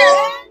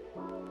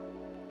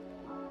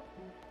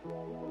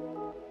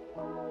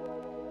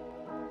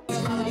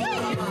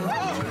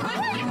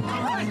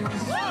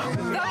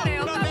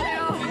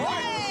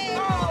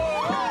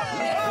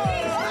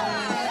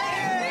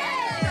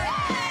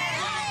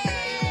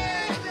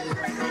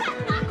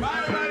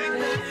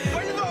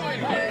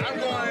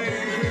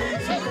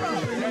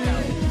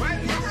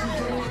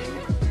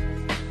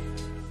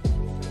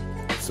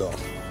 So,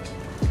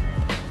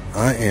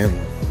 I am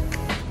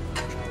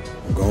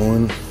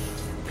going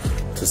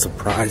to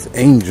surprise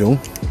Angel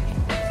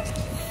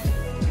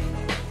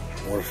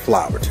with a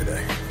flower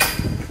today.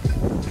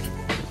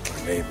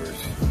 My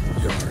neighbor's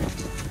yard.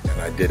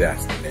 And I did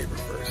ask the neighbor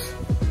first.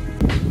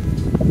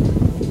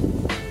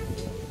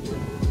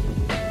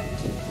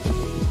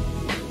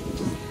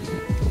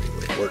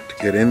 Work to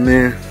get in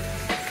there.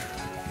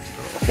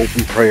 Hope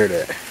and prayer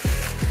that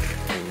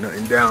ain't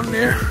nothing down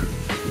there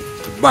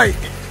to bite.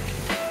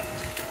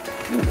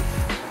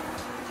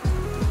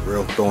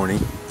 Real thorny.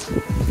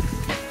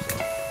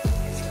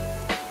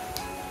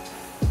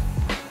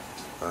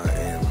 I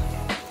am.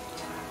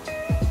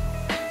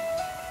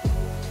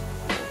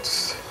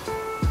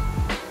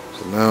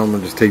 So now I'm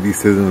gonna just take these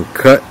scissors and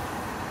cut,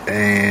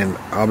 and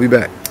I'll be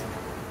back.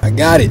 I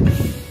got it.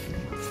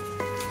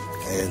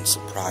 And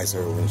surprise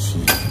her when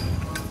she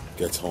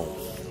gets home.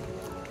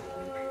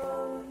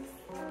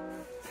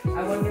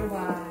 I wonder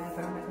why.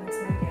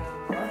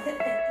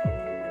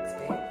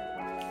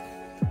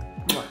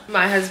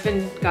 My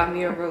husband got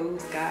me a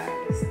rose,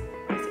 guys.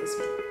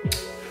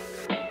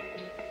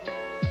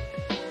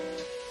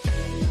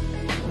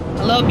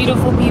 Hello,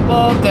 beautiful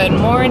people. Good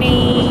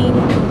morning.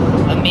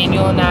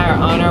 Emmanuel and I are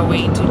on our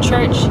way to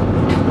church,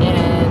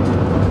 and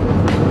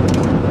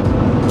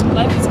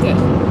life is good.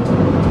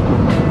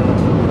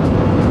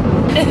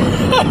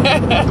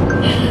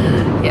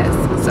 Yes,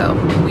 so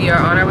we are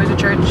on our way to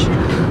church.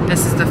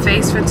 This is the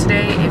face for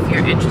today. If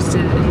you're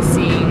interested in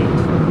seeing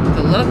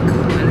the look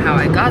and how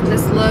I got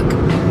this look,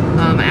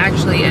 I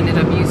actually ended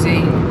up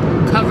using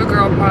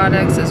CoverGirl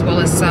products as well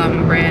as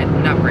some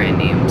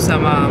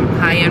some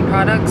high-end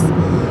products.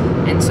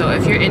 And so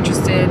if you're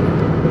interested,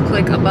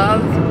 click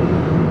above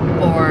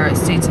or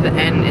stay to the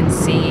end and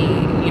see,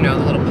 you know,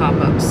 the little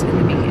pop-ups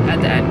at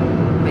the end.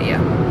 But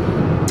yeah,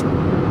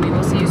 we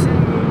will see you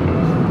soon.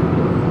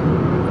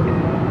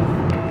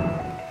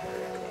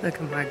 Look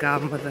at my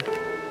godmother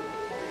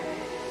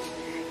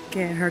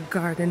getting her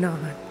garden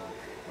on.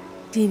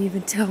 Didn't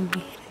even tell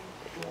me.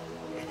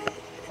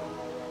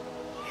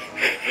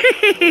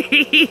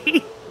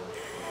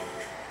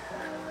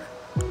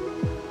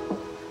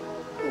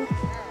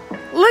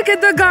 Look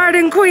at the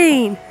garden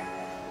queen.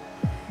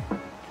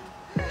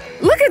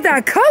 Look at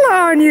that color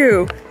on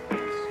you.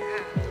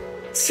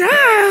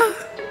 Child.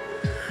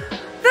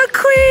 The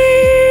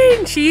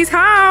queen. She's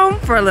home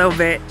for a little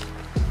bit.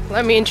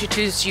 Let me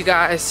introduce you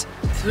guys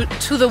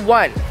to the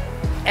one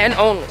and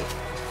only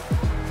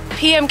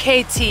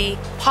PMKT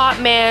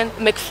Popman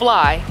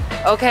McFly,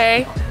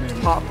 okay?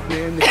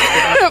 Popman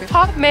McFly.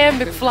 Popman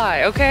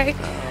McFly, okay?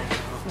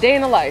 Day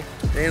in the life.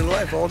 Day in the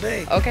life all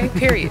day. Okay,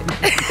 period.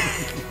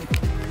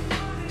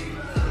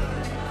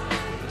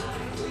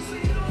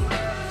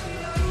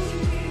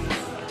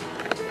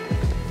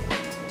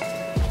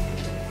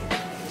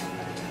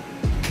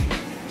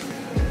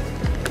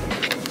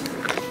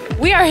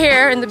 We are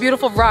here in the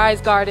beautiful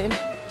Rise Garden.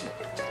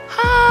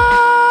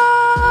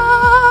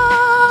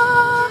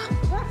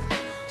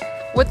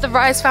 With the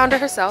Rise founder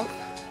herself,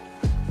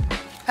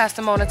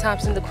 Pastor Mona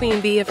Thompson, the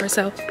queen bee of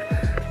herself.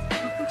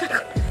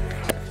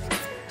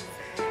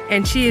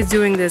 And she is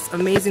doing this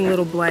amazing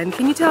little blend.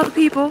 Can you tell the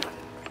people?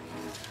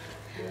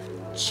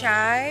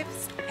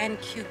 Chives and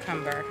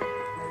cucumber.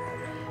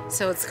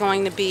 So it's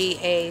going to be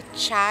a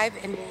chive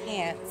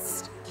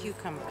enhanced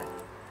cucumber.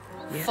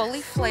 Yes.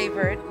 Fully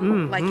flavored,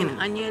 like an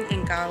onion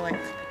and garlic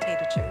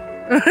potato chip.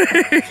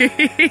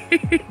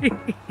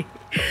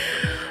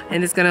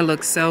 And it's gonna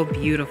look so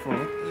beautiful.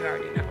 You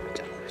already know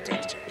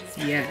potato chips.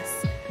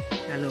 Yes,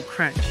 that little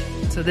crunch.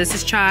 So this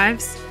is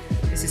chives,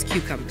 this is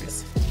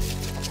cucumbers.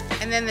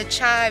 And then the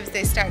chives,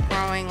 they start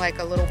growing like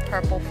a little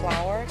purple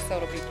flower, so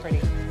it'll be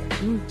pretty.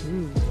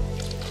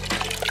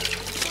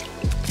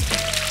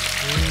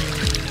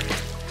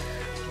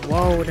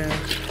 Whoa, though.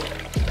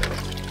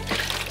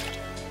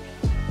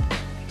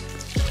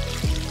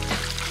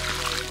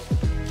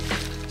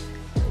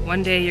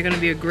 One day you're gonna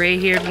be a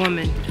gray-haired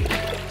woman.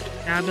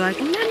 I'll be like,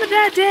 remember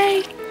that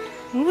day?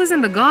 We was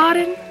in the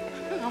garden.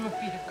 I'm gonna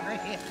be a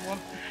great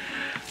woman.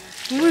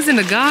 We was in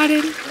the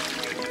garden.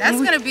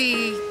 That's gonna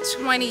be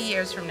 20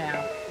 years from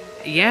now.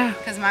 Yeah.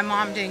 Because my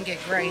mom didn't get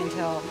gray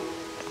until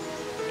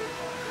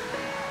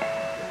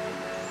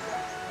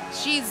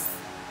she's,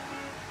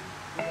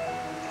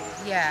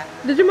 yeah.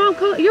 Did your mom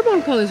color? Your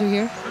mom colors her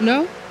hair?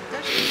 No?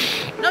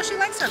 No, she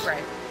likes her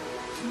gray.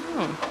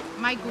 Oh.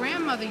 My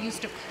grandmother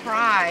used to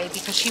cry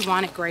because she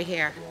wanted gray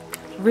hair.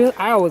 Really?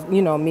 I always,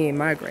 you know me and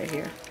my gray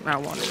hair. I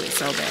wanted it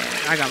so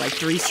bad. I got like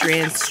 3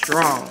 strands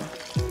strong.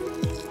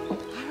 All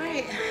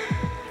right.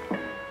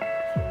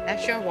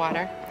 That's your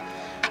water.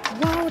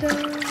 Water.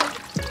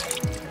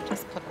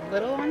 Just put a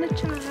little on the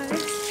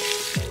chives.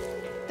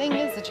 Thing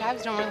is, the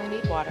chives don't really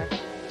need water.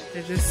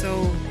 They're just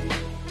so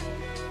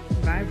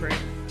vibrant.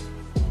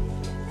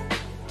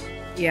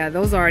 Yeah,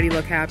 those already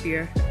look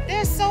happier.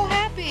 They're so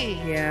happy.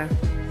 Yeah.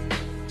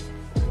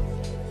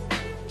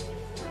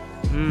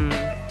 Mmm.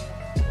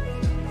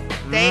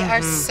 They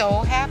are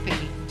so happy.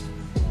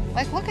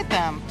 Like, look at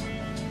them.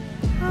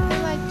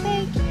 They're like,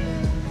 thank you.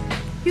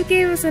 You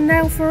gave us a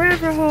now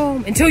forever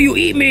home until you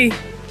eat me.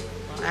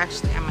 Well,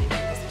 actually, I might do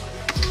this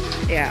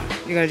one. Yeah,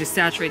 you're gonna just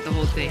saturate the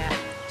whole thing. Yeah.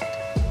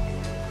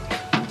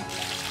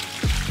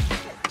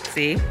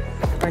 See?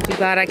 Aren't you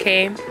glad I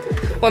came?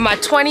 With my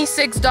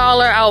 $26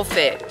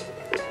 outfit.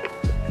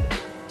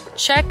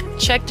 Check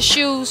the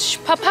shoes.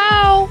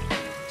 Pow-pow.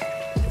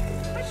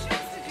 What shoes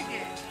did you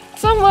get?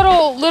 Some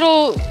little,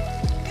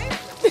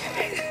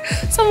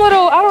 some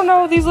little, I don't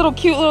know, these little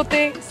cute little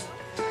things.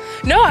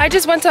 No, I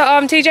just went to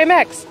TJ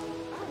Maxx. Oh,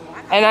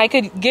 wow. And I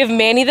could give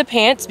Manny the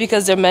pants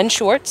because they're men's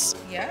shorts.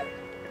 Yeah.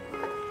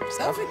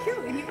 Those are cute,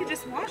 and you could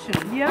just wash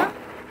them. Yeah.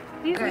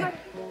 These Okay. are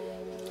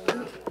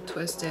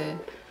twisted.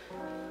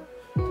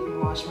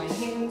 Wash my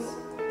hands.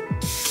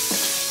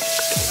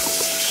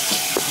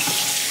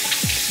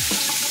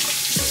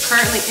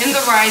 Currently in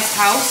the Rise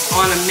house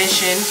on a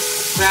mission,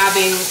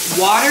 grabbing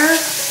water,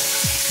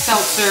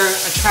 seltzer,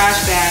 a trash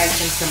bag,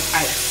 and some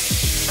ice.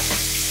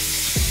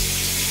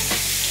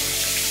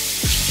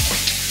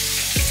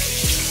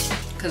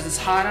 Because it's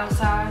hot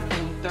outside and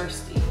I'm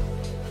thirsty.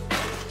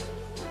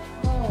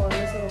 Oh,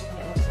 this little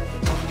plant looks like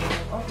it's on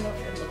water. Oh, no,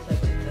 it looks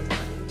like it does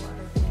not need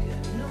water.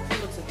 Yeah. No, it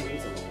looks like it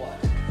needs a little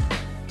water.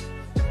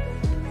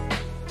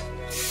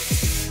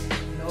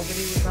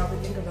 Nobody would probably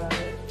think about it.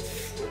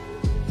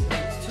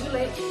 It's too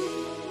late.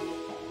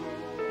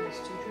 It's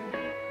too true.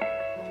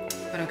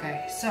 But okay,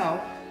 so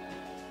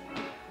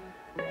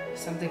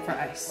something for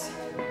ice.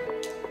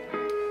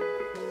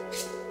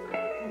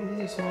 Oh, these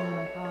are smaller than I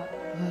thought.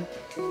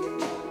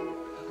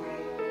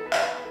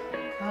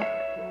 Cup.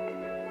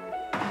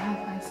 I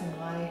have ice and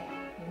lye.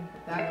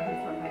 That could be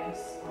for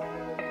ice.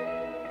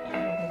 I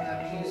don't think I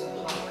would use a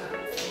hot cup.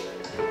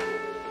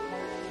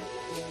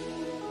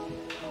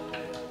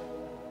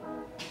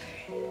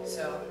 Okay,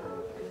 so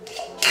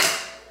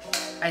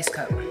ice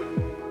cup.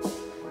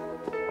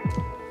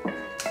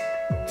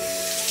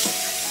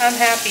 I'm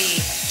happy.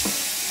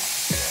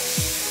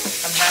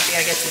 I'm happy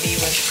I get to be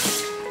with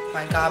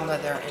my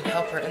godmother and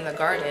help her in the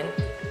garden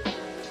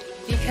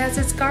because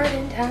it's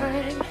garden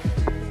time,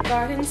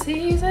 garden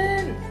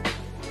season.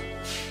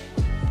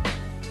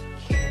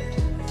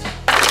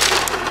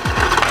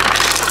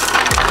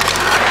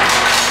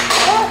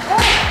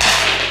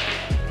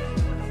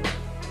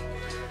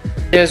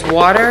 There's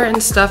water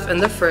and stuff in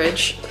the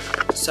fridge,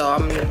 so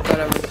I'm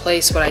gonna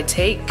replace what I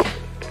take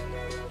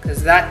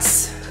because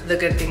that's the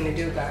good thing to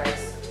do,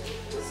 guys.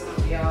 Some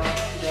of y'all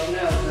don't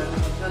know, but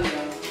I'll tell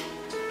y'all.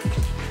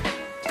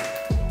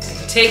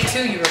 If you take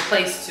 2, you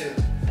replace 2.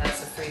 That's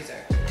the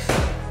freezer.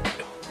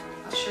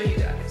 I'll show you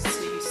guys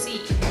so you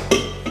see.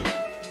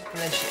 And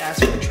then she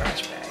asked for a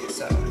trash bag,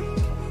 so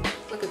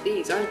look at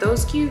these. Aren't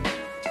those cute?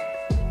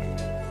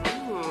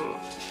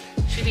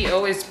 She be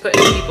always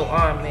putting people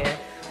on, man.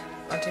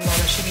 Auntie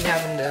Mama, she be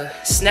having the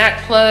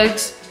snack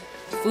plugs,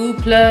 food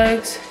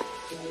plugs.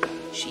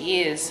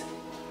 She is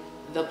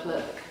the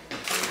plug.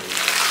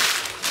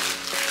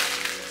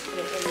 Put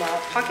it in my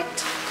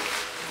pocket.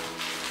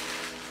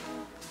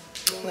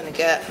 I'm gonna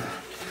get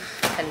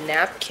a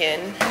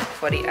napkin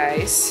for the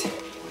ice.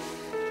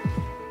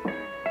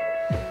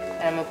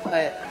 And I'm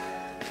gonna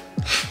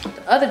put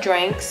the other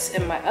drinks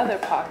in my other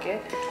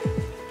pocket.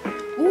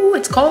 Ooh,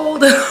 it's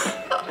cold.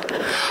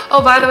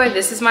 Oh, by the way,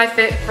 this is my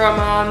fit from,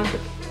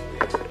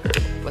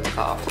 what's it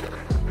called?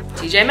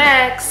 TJ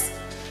Maxx.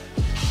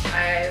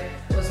 I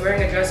was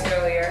wearing a dress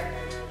earlier,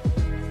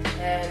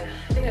 and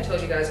I think I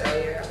told you guys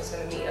earlier I was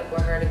gonna meet up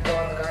with her to go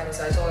on the garden,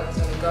 so I told her I was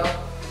gonna go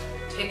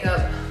pick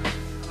up,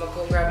 I'm gonna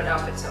go grab an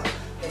outfit, so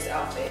this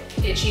outfit.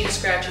 Itchy and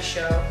Scratchy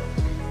show,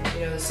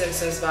 you know, the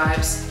Simpsons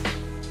vibes,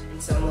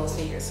 and some little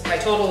sneakers. My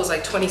total was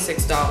like $26,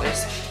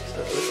 so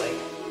it was like,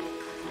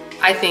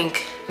 I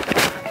think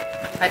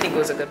it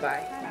was a good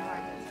buy.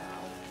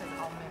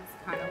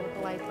 Kind of look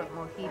alike, but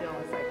mojito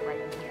is like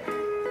right in here.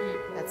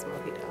 That's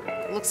mojito.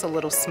 It looks a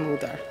little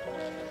smoother.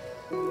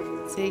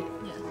 See?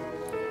 Yeah.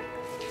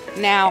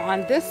 Now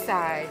on this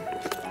side,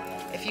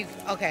 if you,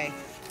 okay,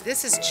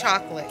 This is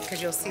chocolate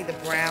because you'll see the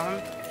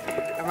brown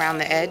around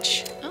the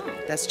edge. Oh.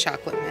 That's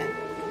chocolate mint.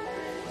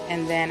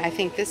 And then I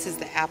think this is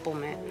the apple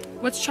mint.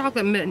 What's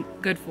chocolate mint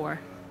good for?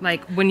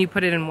 Like when you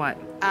put it in what?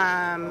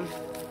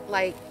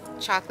 Like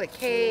chocolate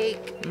cake,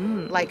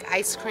 like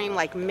ice cream,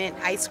 like mint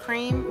ice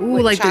cream.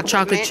 Ooh, like the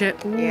chocolate mint.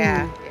 chip. Ooh.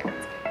 Yeah.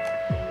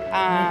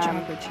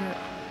 Chocolate chip.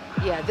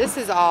 Yeah, this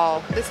is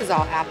all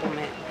apple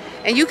mint.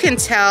 And you can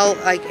tell,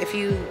 like, if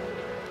you,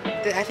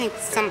 I think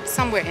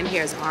somewhere in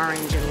here is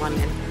orange and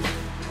lemon.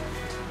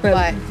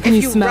 But can if you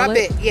you smell rub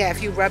it? yeah,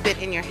 if you rub it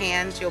in your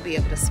hands, you'll be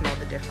able to smell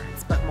the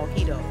difference. But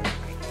mojito,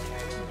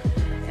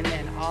 and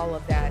then all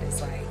of that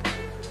is like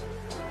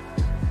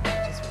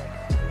just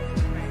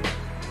right.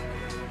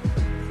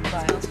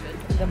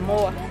 But the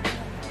more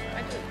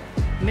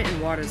Mint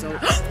and water's old.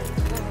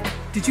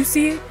 Did you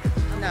see it?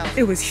 no,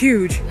 It was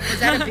huge. was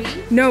that a bee?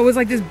 No, it was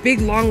like this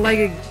big,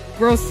 long-legged,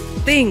 gross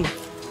thing.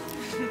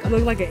 It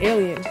looked like an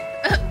alien.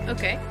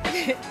 Okay.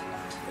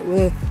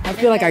 Ugh, I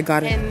feel like I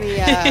got it. And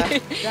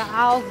the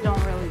owls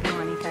don't really do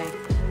anything.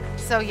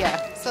 So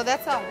yeah, so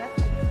that's all.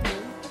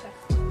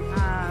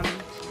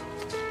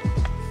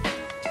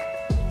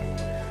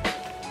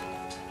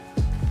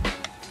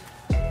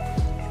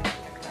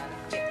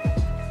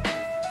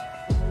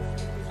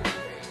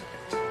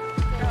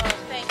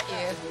 Thank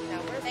you.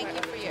 Thank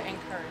you for your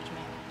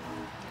encouragement.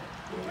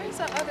 Where's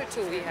the other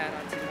two we had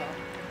on TV?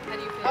 How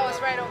do you feel? Oh,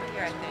 it's right over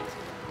here, I think.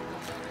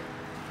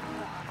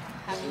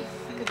 Happy?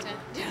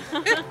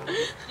 Content?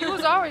 You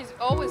was always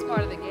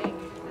part of the gang.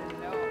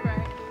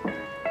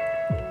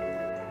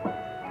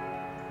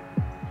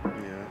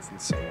 Yeah, that's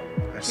insane.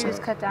 She was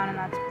cut down and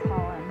that's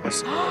pollen.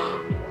 That's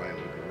wild.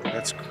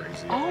 That's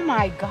crazy. Oh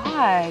my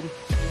God.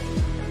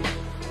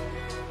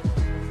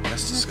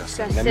 That's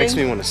disgusting. That makes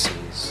me want to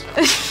sneeze.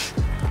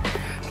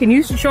 Can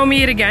you show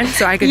me it again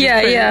so I can just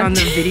put it on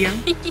the video?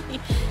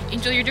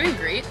 Angel, you're doing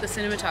great. The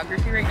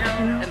cinematography right now.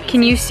 Amazing.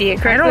 Can you see it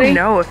I correctly? don't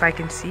know if I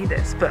can see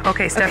this, but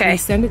okay, Stephanie,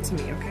 send it to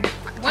me,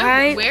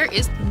 okay? Where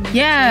is the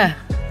Yeah.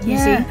 You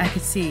see? I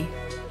can see.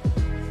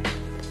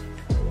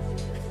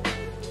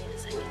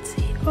 Yes, I can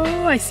see.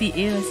 Oh, I see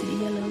it. I see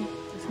the yellow.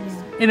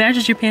 It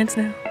matches your pants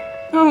now.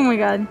 Oh my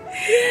god.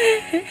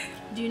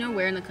 Do you know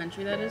where in the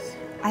country that is?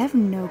 I have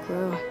no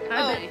clue. Oh,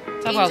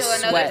 Talk about Angel,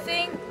 another sweat.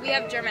 thing, we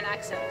have German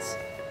accents.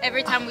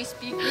 Every time we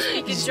speak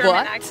in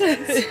German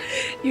accents.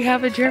 You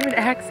have a German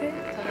accent?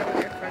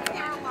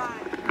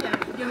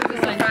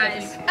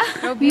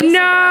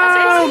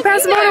 No!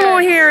 Pastor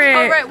won't hear it.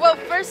 All right. Well,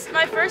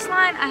 my first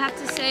line, I have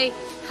to say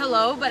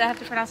hello, but I have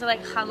to pronounce it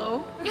like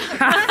hello.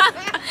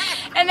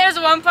 And there's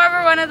one part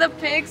where one of the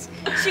pigs,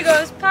 she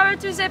goes, "Power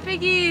to the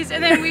piggies,"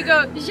 and then we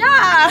go,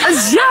 "Ja."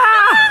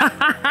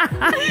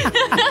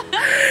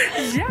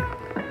 Yeah.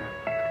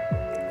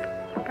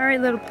 All right,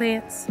 little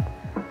plants.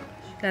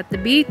 Got the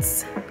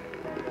beets,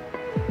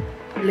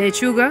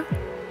 lechuga,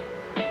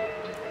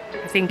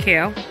 I think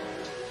kale,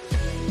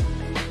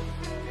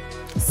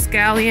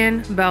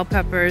 scallion, bell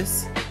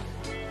peppers,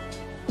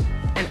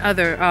 and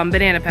other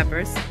banana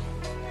peppers,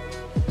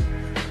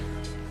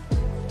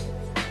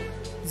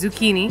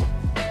 zucchini,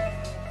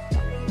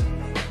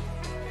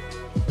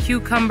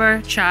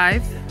 cucumber,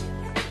 chive,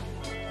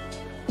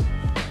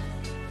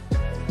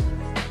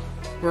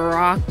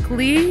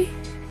 broccoli,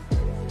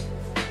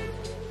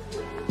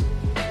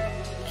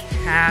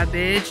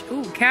 cabbage.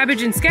 Ooh,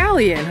 cabbage and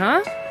scallion,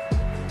 huh?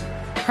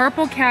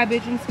 Purple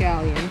cabbage and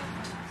scallion.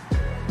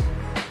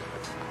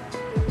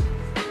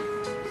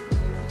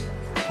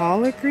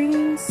 Collard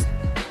greens.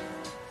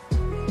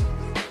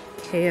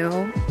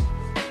 Kale.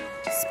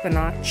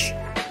 Spinach.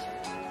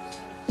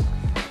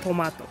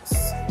 Tomatoes.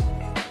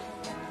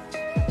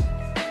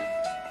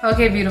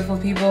 Okay, beautiful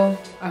people.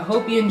 I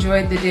hope you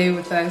enjoyed the day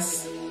with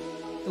us.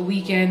 The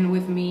weekend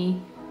with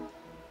me.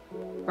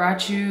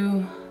 Brought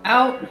you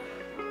out.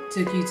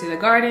 Took you to the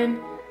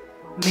garden.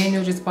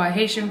 Manuel just bought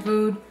Haitian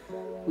food.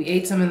 We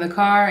ate some in the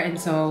car, and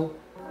so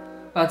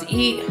about to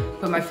eat,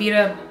 put my feet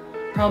up,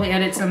 probably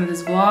edit some of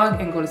this vlog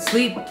and go to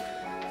sleep.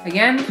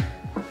 Again,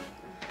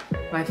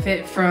 my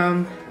fit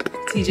from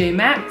TJ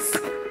Maxx,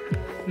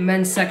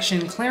 men's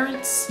section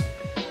clearance.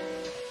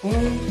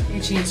 Boom,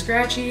 itchy and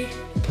scratchy.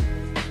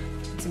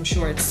 Some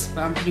shorts,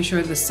 but I'm pretty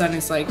sure the sun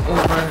is like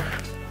over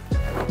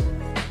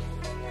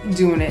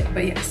doing it,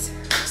 but yes.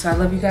 So I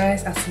love you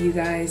guys. I'll see you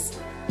guys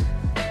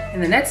in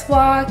the next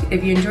vlog.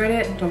 If you enjoyed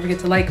it, don't forget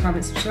to like,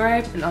 comment,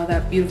 subscribe, and all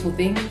that beautiful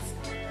things.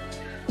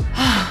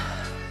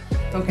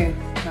 Okay,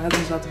 my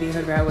husband's about to be in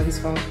the grab with his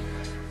phone.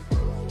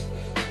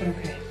 But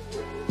okay.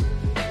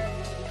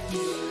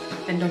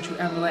 And don't you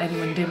ever let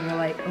anyone dim your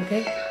light,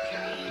 okay?